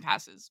as time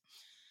passes.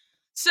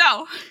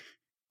 So,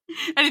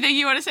 anything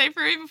you want to say,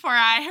 Furry, before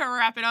I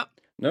wrap it up?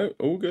 No,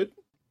 all good.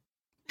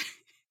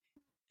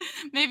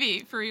 Maybe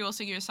Furry will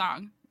sing you a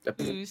song.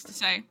 Who's to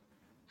say?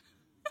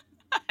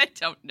 I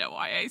don't know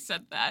why I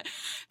said that.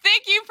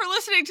 Thank you for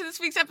listening to this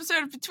week's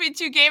episode of Between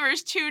Two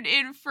Gamers. Tune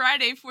in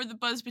Friday for the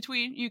Buzz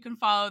Between. You can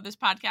follow this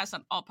podcast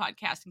on all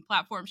podcasting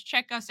platforms.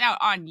 Check us out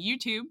on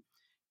YouTube,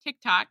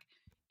 TikTok,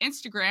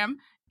 Instagram,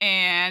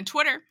 and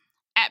Twitter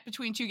at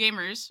Between Two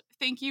Gamers.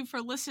 Thank you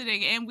for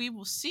listening, and we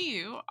will see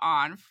you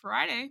on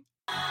Friday.